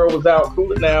Candy Girl was out,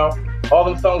 Cool It Now, all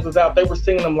them songs was out. They were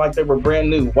singing them like they were brand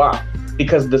new. Why?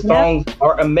 Because the songs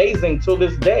are amazing till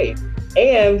this day.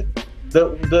 And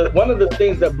the one of the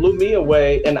things that blew me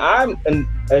away, and I'm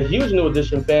a huge New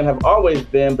Edition fan, have always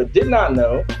been, but did not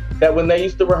know that when they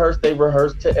used to rehearse, they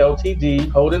rehearsed to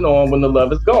LTD, Holding On When the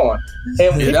Love Is Gone.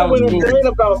 And people went insane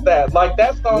about that. Like,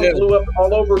 that song blew up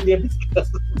all over again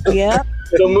because of the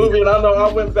movie. And I know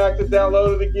I went back to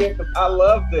download it again because I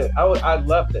loved it. I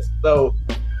loved it. So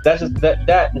that's just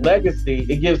that legacy.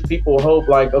 It gives people hope.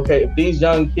 Like, okay, if these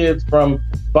young kids from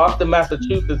Boston,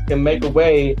 Massachusetts can make a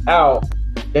way out,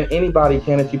 then anybody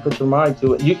can if you put your mind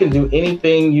to it. You can do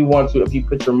anything you want to if you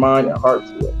put your mind and heart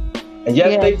to it. And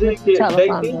yes, they did.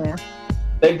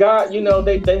 They got,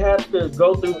 they had to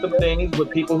go through some things with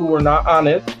people who were not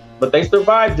honest, but they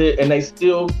survived it, and they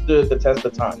still stood the test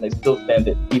of time. They still stand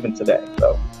it even today.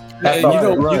 So, that's you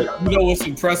know what's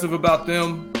impressive about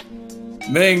them,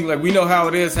 man? Like, we know how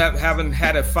it is having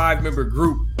had a 5-member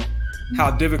group. How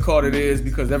difficult it is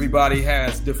because everybody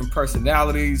has different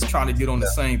personalities, trying to get on the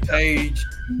same page.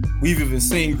 We've even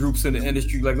seen groups in the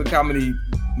industry, like, look how many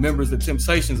members the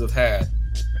Temptations have had.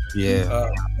 Yeah.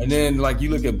 And then, like, you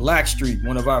look at Blackstreet,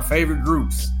 one of our favorite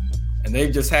groups, and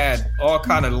they've just had all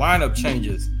kind of lineup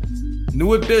changes.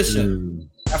 New Edition,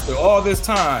 after all this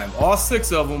time, all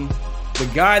 6 of them, the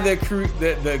guy that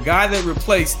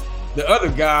replaced the other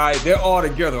guy, they're all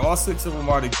together. All 6 of them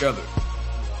are together.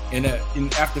 And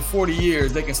after 40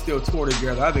 years, they can still tour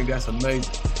together. I think that's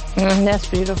amazing. That's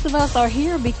beautiful. Most of us are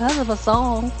here because of a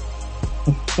song.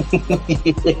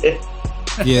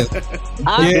 Yeah.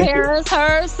 Our parents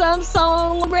heard some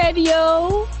song on the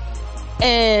radio,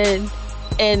 and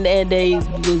they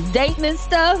was dating and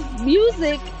stuff.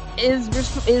 Music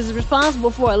is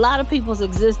responsible for a lot of people's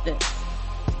existence.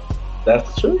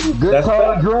 That's true.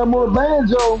 Guitar, drum, or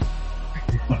banjo.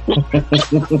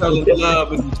 Fell in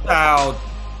love as a child.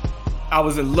 I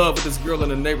was in love with this girl in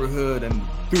the neighborhood, and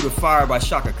Through the Fire by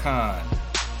Shaka Khan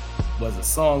was a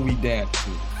song we danced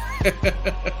to.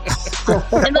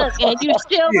 And look, and you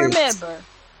still remember.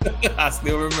 I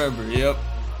still remember, yep.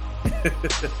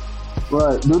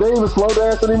 Right. Do they even slow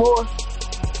dance anymore?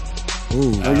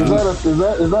 Ooh. Like, is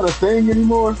that a thing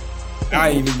anymore?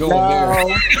 I ain't even going there.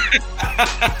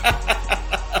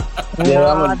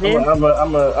 Yeah, I'm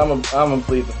a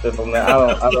plead the fifth on that.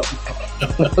 I don't.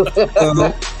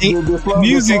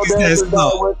 Music is that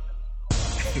slow.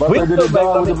 We still make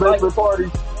the basement party.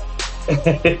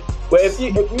 Well, if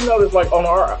you notice, like, on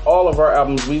all of our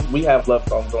albums, we have love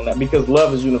songs on that because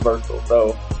love is universal.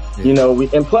 So,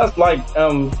 and plus, like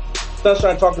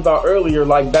Sunshine talked about earlier,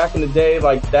 like, back in the day,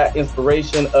 like, that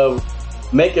inspiration of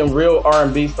making real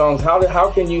R&B songs.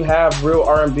 How can you have real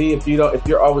R&B if you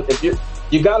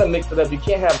gotta mix it up? You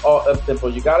can't have all up tempo.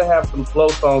 You gotta have some slow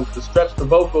songs to stretch the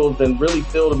vocals and really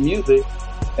feel the music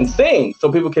and sing,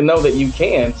 so people can know that you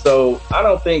can. So I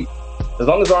don't think, as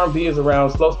long as R&B is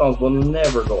around, slow songs will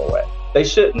never go away. They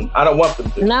shouldn't. I don't want them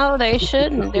to. No, they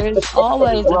shouldn't. There's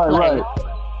always a place. Right.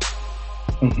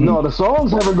 Mm-hmm. No, the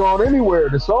songs haven't gone anywhere.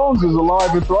 The songs is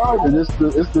alive and thriving. It's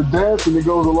the dancing that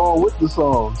goes along with the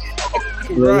songs.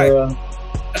 Right.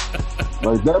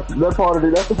 Like that part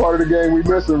of that's the part of the game we're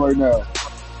missing right now.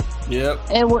 Yep.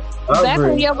 And back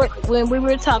when we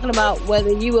were talking about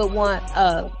whether you would want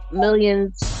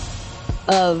millions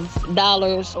of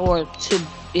dollars or to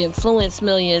influence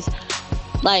millions,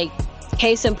 like,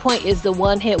 case in point is the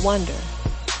one-hit wonder.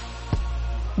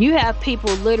 You have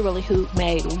people literally who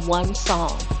made one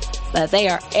song that they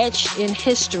are etched in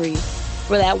history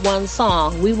for that one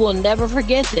song. We will never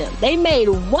forget them. They made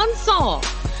one song.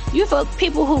 You have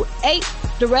people who ate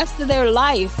the rest of their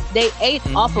life. They ate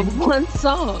off of one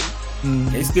song.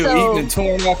 They still eating and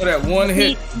touring off of that one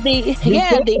hit. The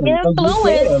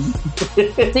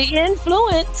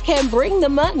influence can bring the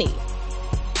money.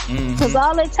 Because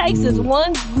all it takes is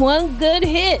one good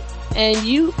hit, and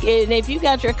if you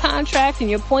got your contract and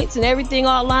your points and everything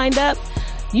all lined up,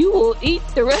 you will eat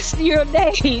the rest of your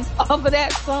days off of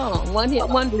that song. One hit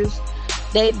wonders,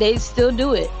 they still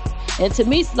do it. And to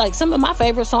me, like, some of my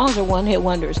favorite songs are one-hit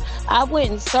wonders. I went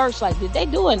and searched, like, did they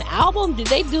do an album? Did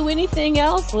they do anything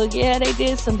else? Well, yeah, they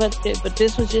did some, but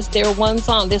this was just their one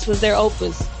song. This was their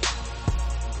opus.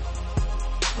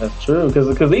 That's true,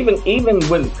 because even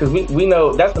with, because we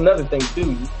know that's another thing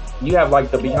too. You have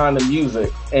like the behind the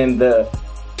music and the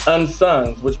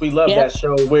unsungs, which we love that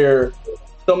show where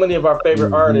so many of our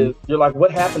favorite artists, you're like,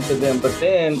 what happened to them? But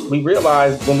then we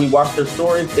realized when we watched their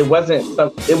stories, it wasn't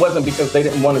because they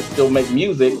didn't want to still make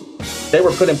music. They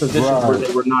were put in positions where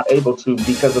they were not able to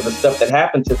because of the stuff that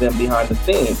happened to them behind the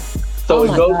scenes. So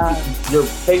it goes to your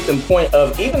case in point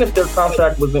of, even if their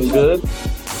contract wasn't good,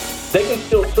 they can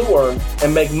still tour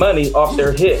and make money off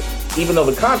their hits, even though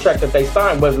the contract that they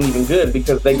signed wasn't even good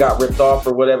because they got ripped off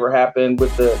or whatever happened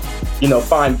with the,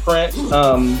 fine print.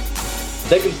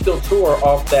 They can still tour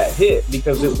off that hit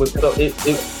because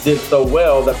it did so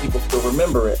well that people still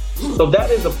remember it. So that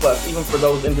is a plus, even for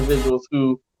those individuals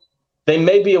who, they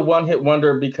may be a one-hit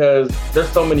wonder because there's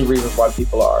so many reasons why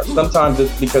people are. Sometimes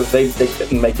it's because they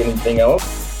couldn't make anything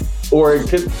else. Or it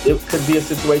could be a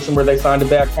situation where they signed a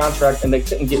bad contract and they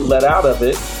couldn't get let out of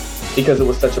it because it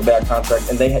was such a bad contract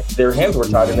and their hands were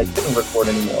tied and they couldn't record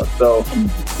anymore. So,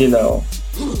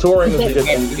 touring is a good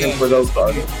thing for those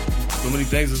artists. So many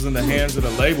things was in the hands of the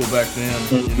label back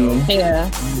then, Yeah.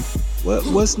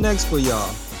 What's next for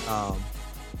y'all?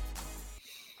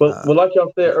 Well, like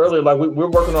y'all said earlier, like we're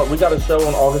working on, we got a show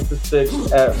on August the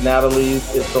 6th at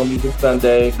Natalie's. It's Soul Music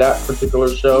Sunday. That particular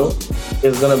show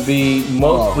is going to be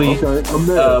mostly, you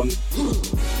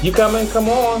coming? Come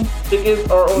on. Tickets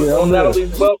are on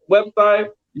Natalie's website.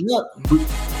 Yeah.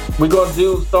 We're going to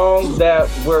do songs that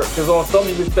because on Soul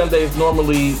Music Sundays,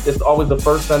 normally it's always the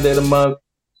first Sunday of the month.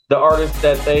 The artist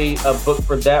that they booked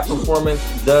for that performance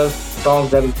does songs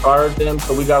that inspired them.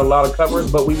 So we got a lot of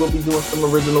covers, but we will be doing some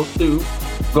originals too.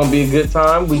 It's going to be a good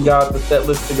time. We got the set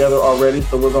list together already,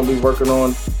 so we're going to be working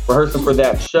on rehearsing for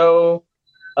that show.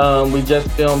 We just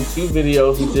filmed 2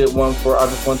 videos. We did one for I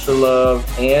Just Want Your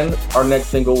Love and our next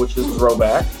single, which is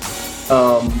Throwback.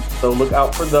 So look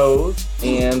out for those.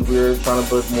 And we're trying to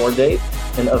book more dates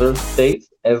in other states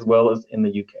as well as in the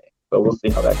UK. So we'll see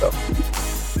how that goes.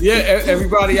 Yeah,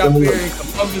 everybody out there in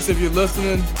Columbus, if you're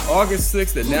listening, August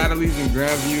 6th at Natalie's in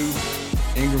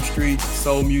Grandview, Ingram Street,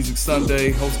 Soul Music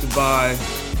Sunday, hosted by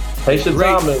H.E.R.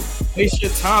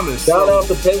 Thomas. Shout out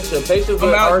to H.E.R.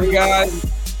 Come out, you guys.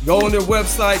 Go on their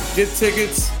website, get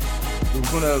tickets.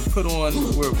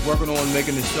 We're working on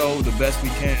making the show the best we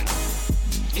can.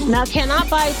 Now, can I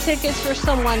buy tickets for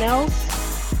someone else?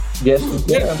 Yes, you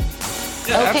can.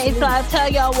 Yeah, okay, absolutely. so I'll tell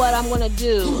y'all what I'm going to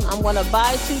do. I'm going to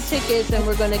buy 2 tickets and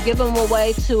we're going to give them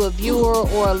away to a viewer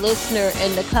or a listener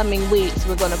in the coming weeks.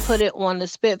 We're going to put it on the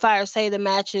Spitfire Say the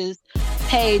Matches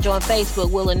page on Facebook.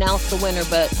 We'll announce the winner,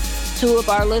 but 2 of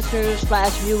our listeners /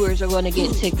 viewers are going to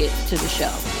get tickets to the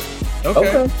show.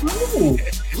 Okay.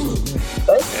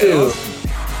 Thank you.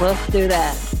 Let's do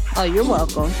that. Oh, you're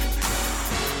welcome.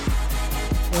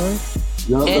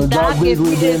 And Doc, if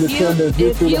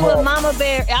you and and Mama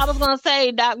Bear, I was gonna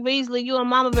say, Doc Beasley, you and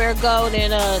Mama Bear go,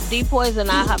 then D-Poise and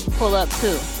I have to pull up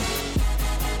too.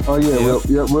 Oh yeah,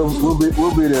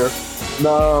 we'll be there.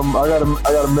 Now I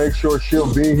gotta make sure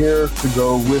she'll be here to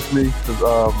go with me because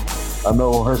I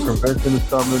know her convention is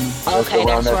coming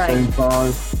around that same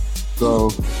time.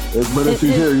 So, if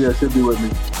she's here, yeah, she'll be with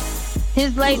me.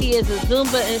 His lady is a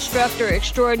Zumba instructor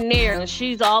extraordinaire, and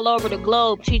she's all over the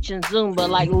globe teaching Zumba,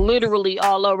 like literally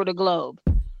all over the globe.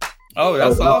 Oh,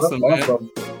 that's awesome, man.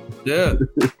 Yeah.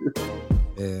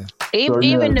 Yeah.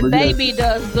 Even the baby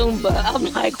does Zumba. I'm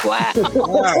like, wow.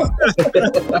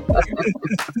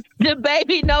 The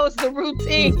baby knows the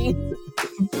routine.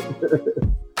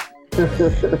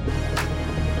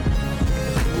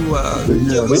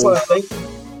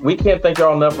 We can't thank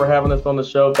y'all enough for having us on the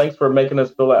show. Thanks for making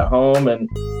us feel at home. And,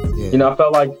 I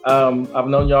felt like I've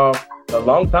known y'all a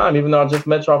long time. Even though I just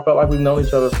met y'all, I felt like we've known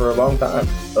each other for a long time.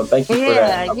 So thank you for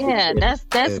that. Yeah, that's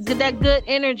good, that good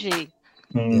energy.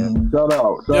 Mm. Shout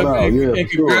out. And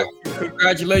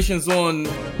congratulations on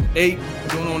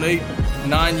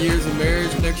 9 years of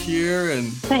marriage next year,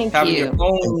 and having your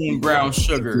own Brown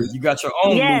Sugar. You got your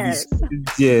own movies.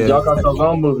 Yeah. Y'all got your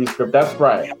own movie script. That's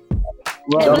right.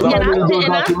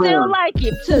 And I still like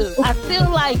him too. I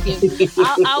still like him.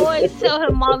 I always tell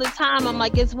him all the time, I'm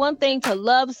like, it's one thing to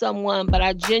love someone, but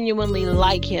I genuinely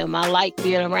like him. I like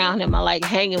being around him. I like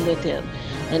hanging with him.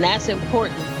 And that's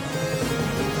important.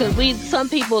 Because some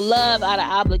people love out of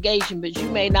obligation, but you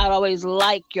may not always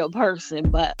like your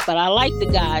person. But I like the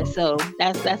guy, so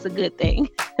that's a good thing.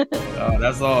 Oh,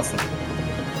 that's awesome.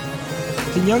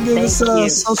 Can y'all give us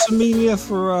social media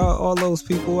for all those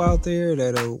people out there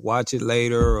that'll watch it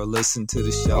later or listen to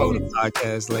the show, the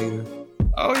podcast later?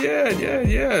 Oh yeah.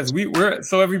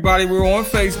 Everybody, we're on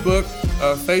Facebook,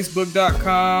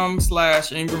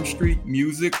 facebook.com/Ingram Street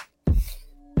Music.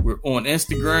 We're on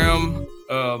Instagram,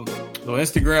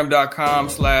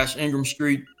 Instagram.com/Ingram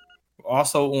Street. We're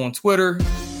also on Twitter,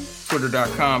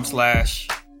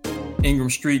 twitter.com/Ingram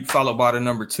Street, followed by the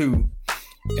number 2.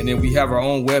 And then we have our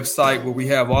own website where we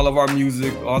have all of our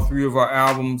music, all 3 of our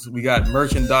albums. We got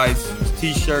merchandise,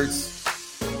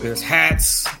 t-shirts, there's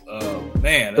hats.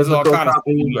 There's all kinds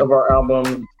of our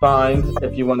album signed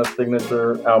if you want a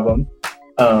signature album.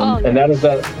 And that's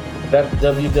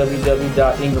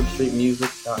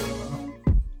www.ingramstreetmusic.com.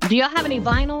 Do y'all have any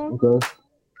vinyl? Okay.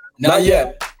 Not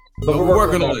yet. But we're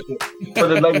working on it. For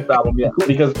the latest album, yeah.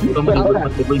 Because somebody worked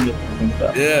with the remixes and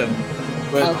stuff. Yeah.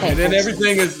 And then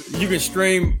everything is, you can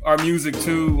stream our music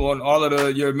too on all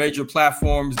of your major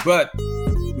platforms, but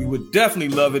we would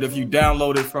definitely love it if you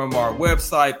download it from our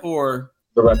website or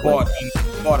bought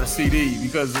a CD,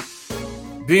 because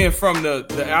being from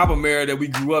the album era that we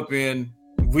grew up in,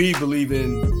 we believe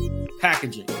in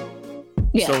packaging.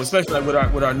 Yeah. So especially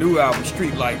like with our new album,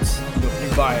 Street Lights, if you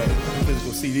buy a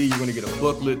physical CD, you're going to get a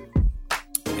booklet,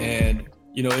 and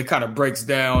it kind of breaks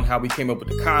down how we came up with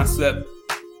the concept.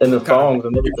 And the songs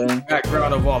and everything.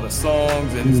 Background of all the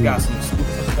songs, and it's got some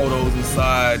photos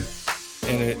inside.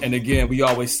 And again, we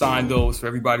always sign those for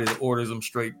everybody that orders them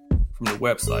straight from the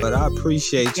website. But I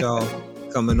appreciate y'all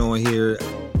coming on here.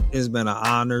 It's been an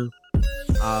honor.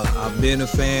 I've been a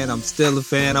fan. I'm still a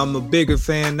fan. I'm a bigger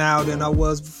fan now than I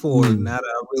was before. Now that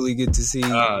I really get to see.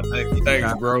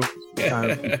 Thanks, bro.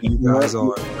 You guys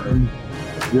are.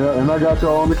 Yeah, and I got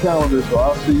y'all on the calendar, so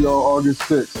I'll see y'all August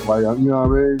 6th. Like, you know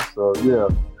what I mean? So yeah.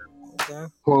 Okay.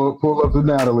 Pull up to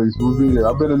Natalie's. We'll be there.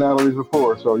 I've been to Natalie's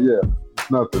before, so yeah,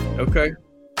 it's nothing. Okay.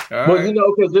 All well, right.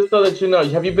 Just so that you know,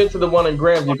 have you been to the one in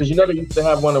Grandview? Because they used to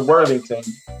have one in Worthington,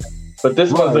 but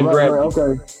this one's in Grandview.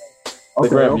 Okay.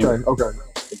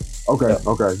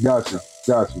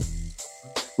 Got you.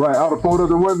 Right, out of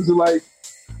photos and ones are like,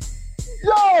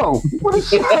 yo, what a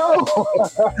show!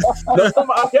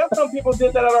 I guess some people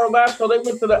did that at our last show. They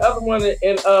went to the other one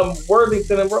in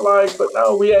Worthington, and we're like, but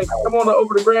no, we had come on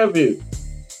over to Grandview.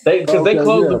 They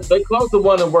closed the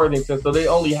one in Worthington, so they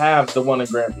only have the one in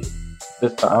Grandview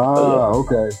this time.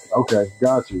 Okay,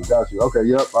 got you. Okay,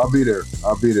 yep, I'll be there.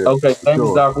 Okay, thank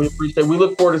you, Doc. We appreciate it. We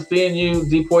look forward to seeing you,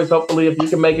 D-Boyz. Hopefully, if you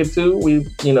can make it too, we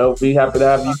be happy to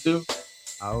have you too.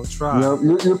 I'll try.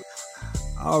 Yep.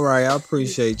 All right, I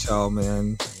appreciate y'all,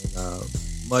 man.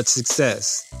 Much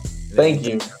success. Thank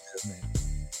you.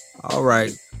 All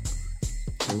right.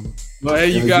 Well, hey,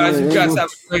 you guys have a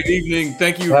great evening.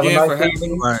 Thank you again for having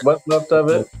me. Right. What's left of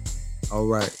it? All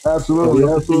right. Absolutely.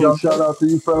 Shout out to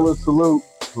you, fellas. Salute.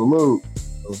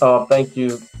 Oh, thank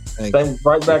you. Thanks.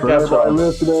 Right back at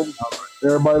y'all.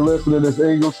 Everybody listening, it's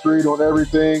Ingram Street on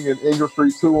everything and Ingram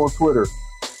Street 2 on Twitter.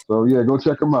 So yeah, go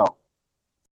check them out.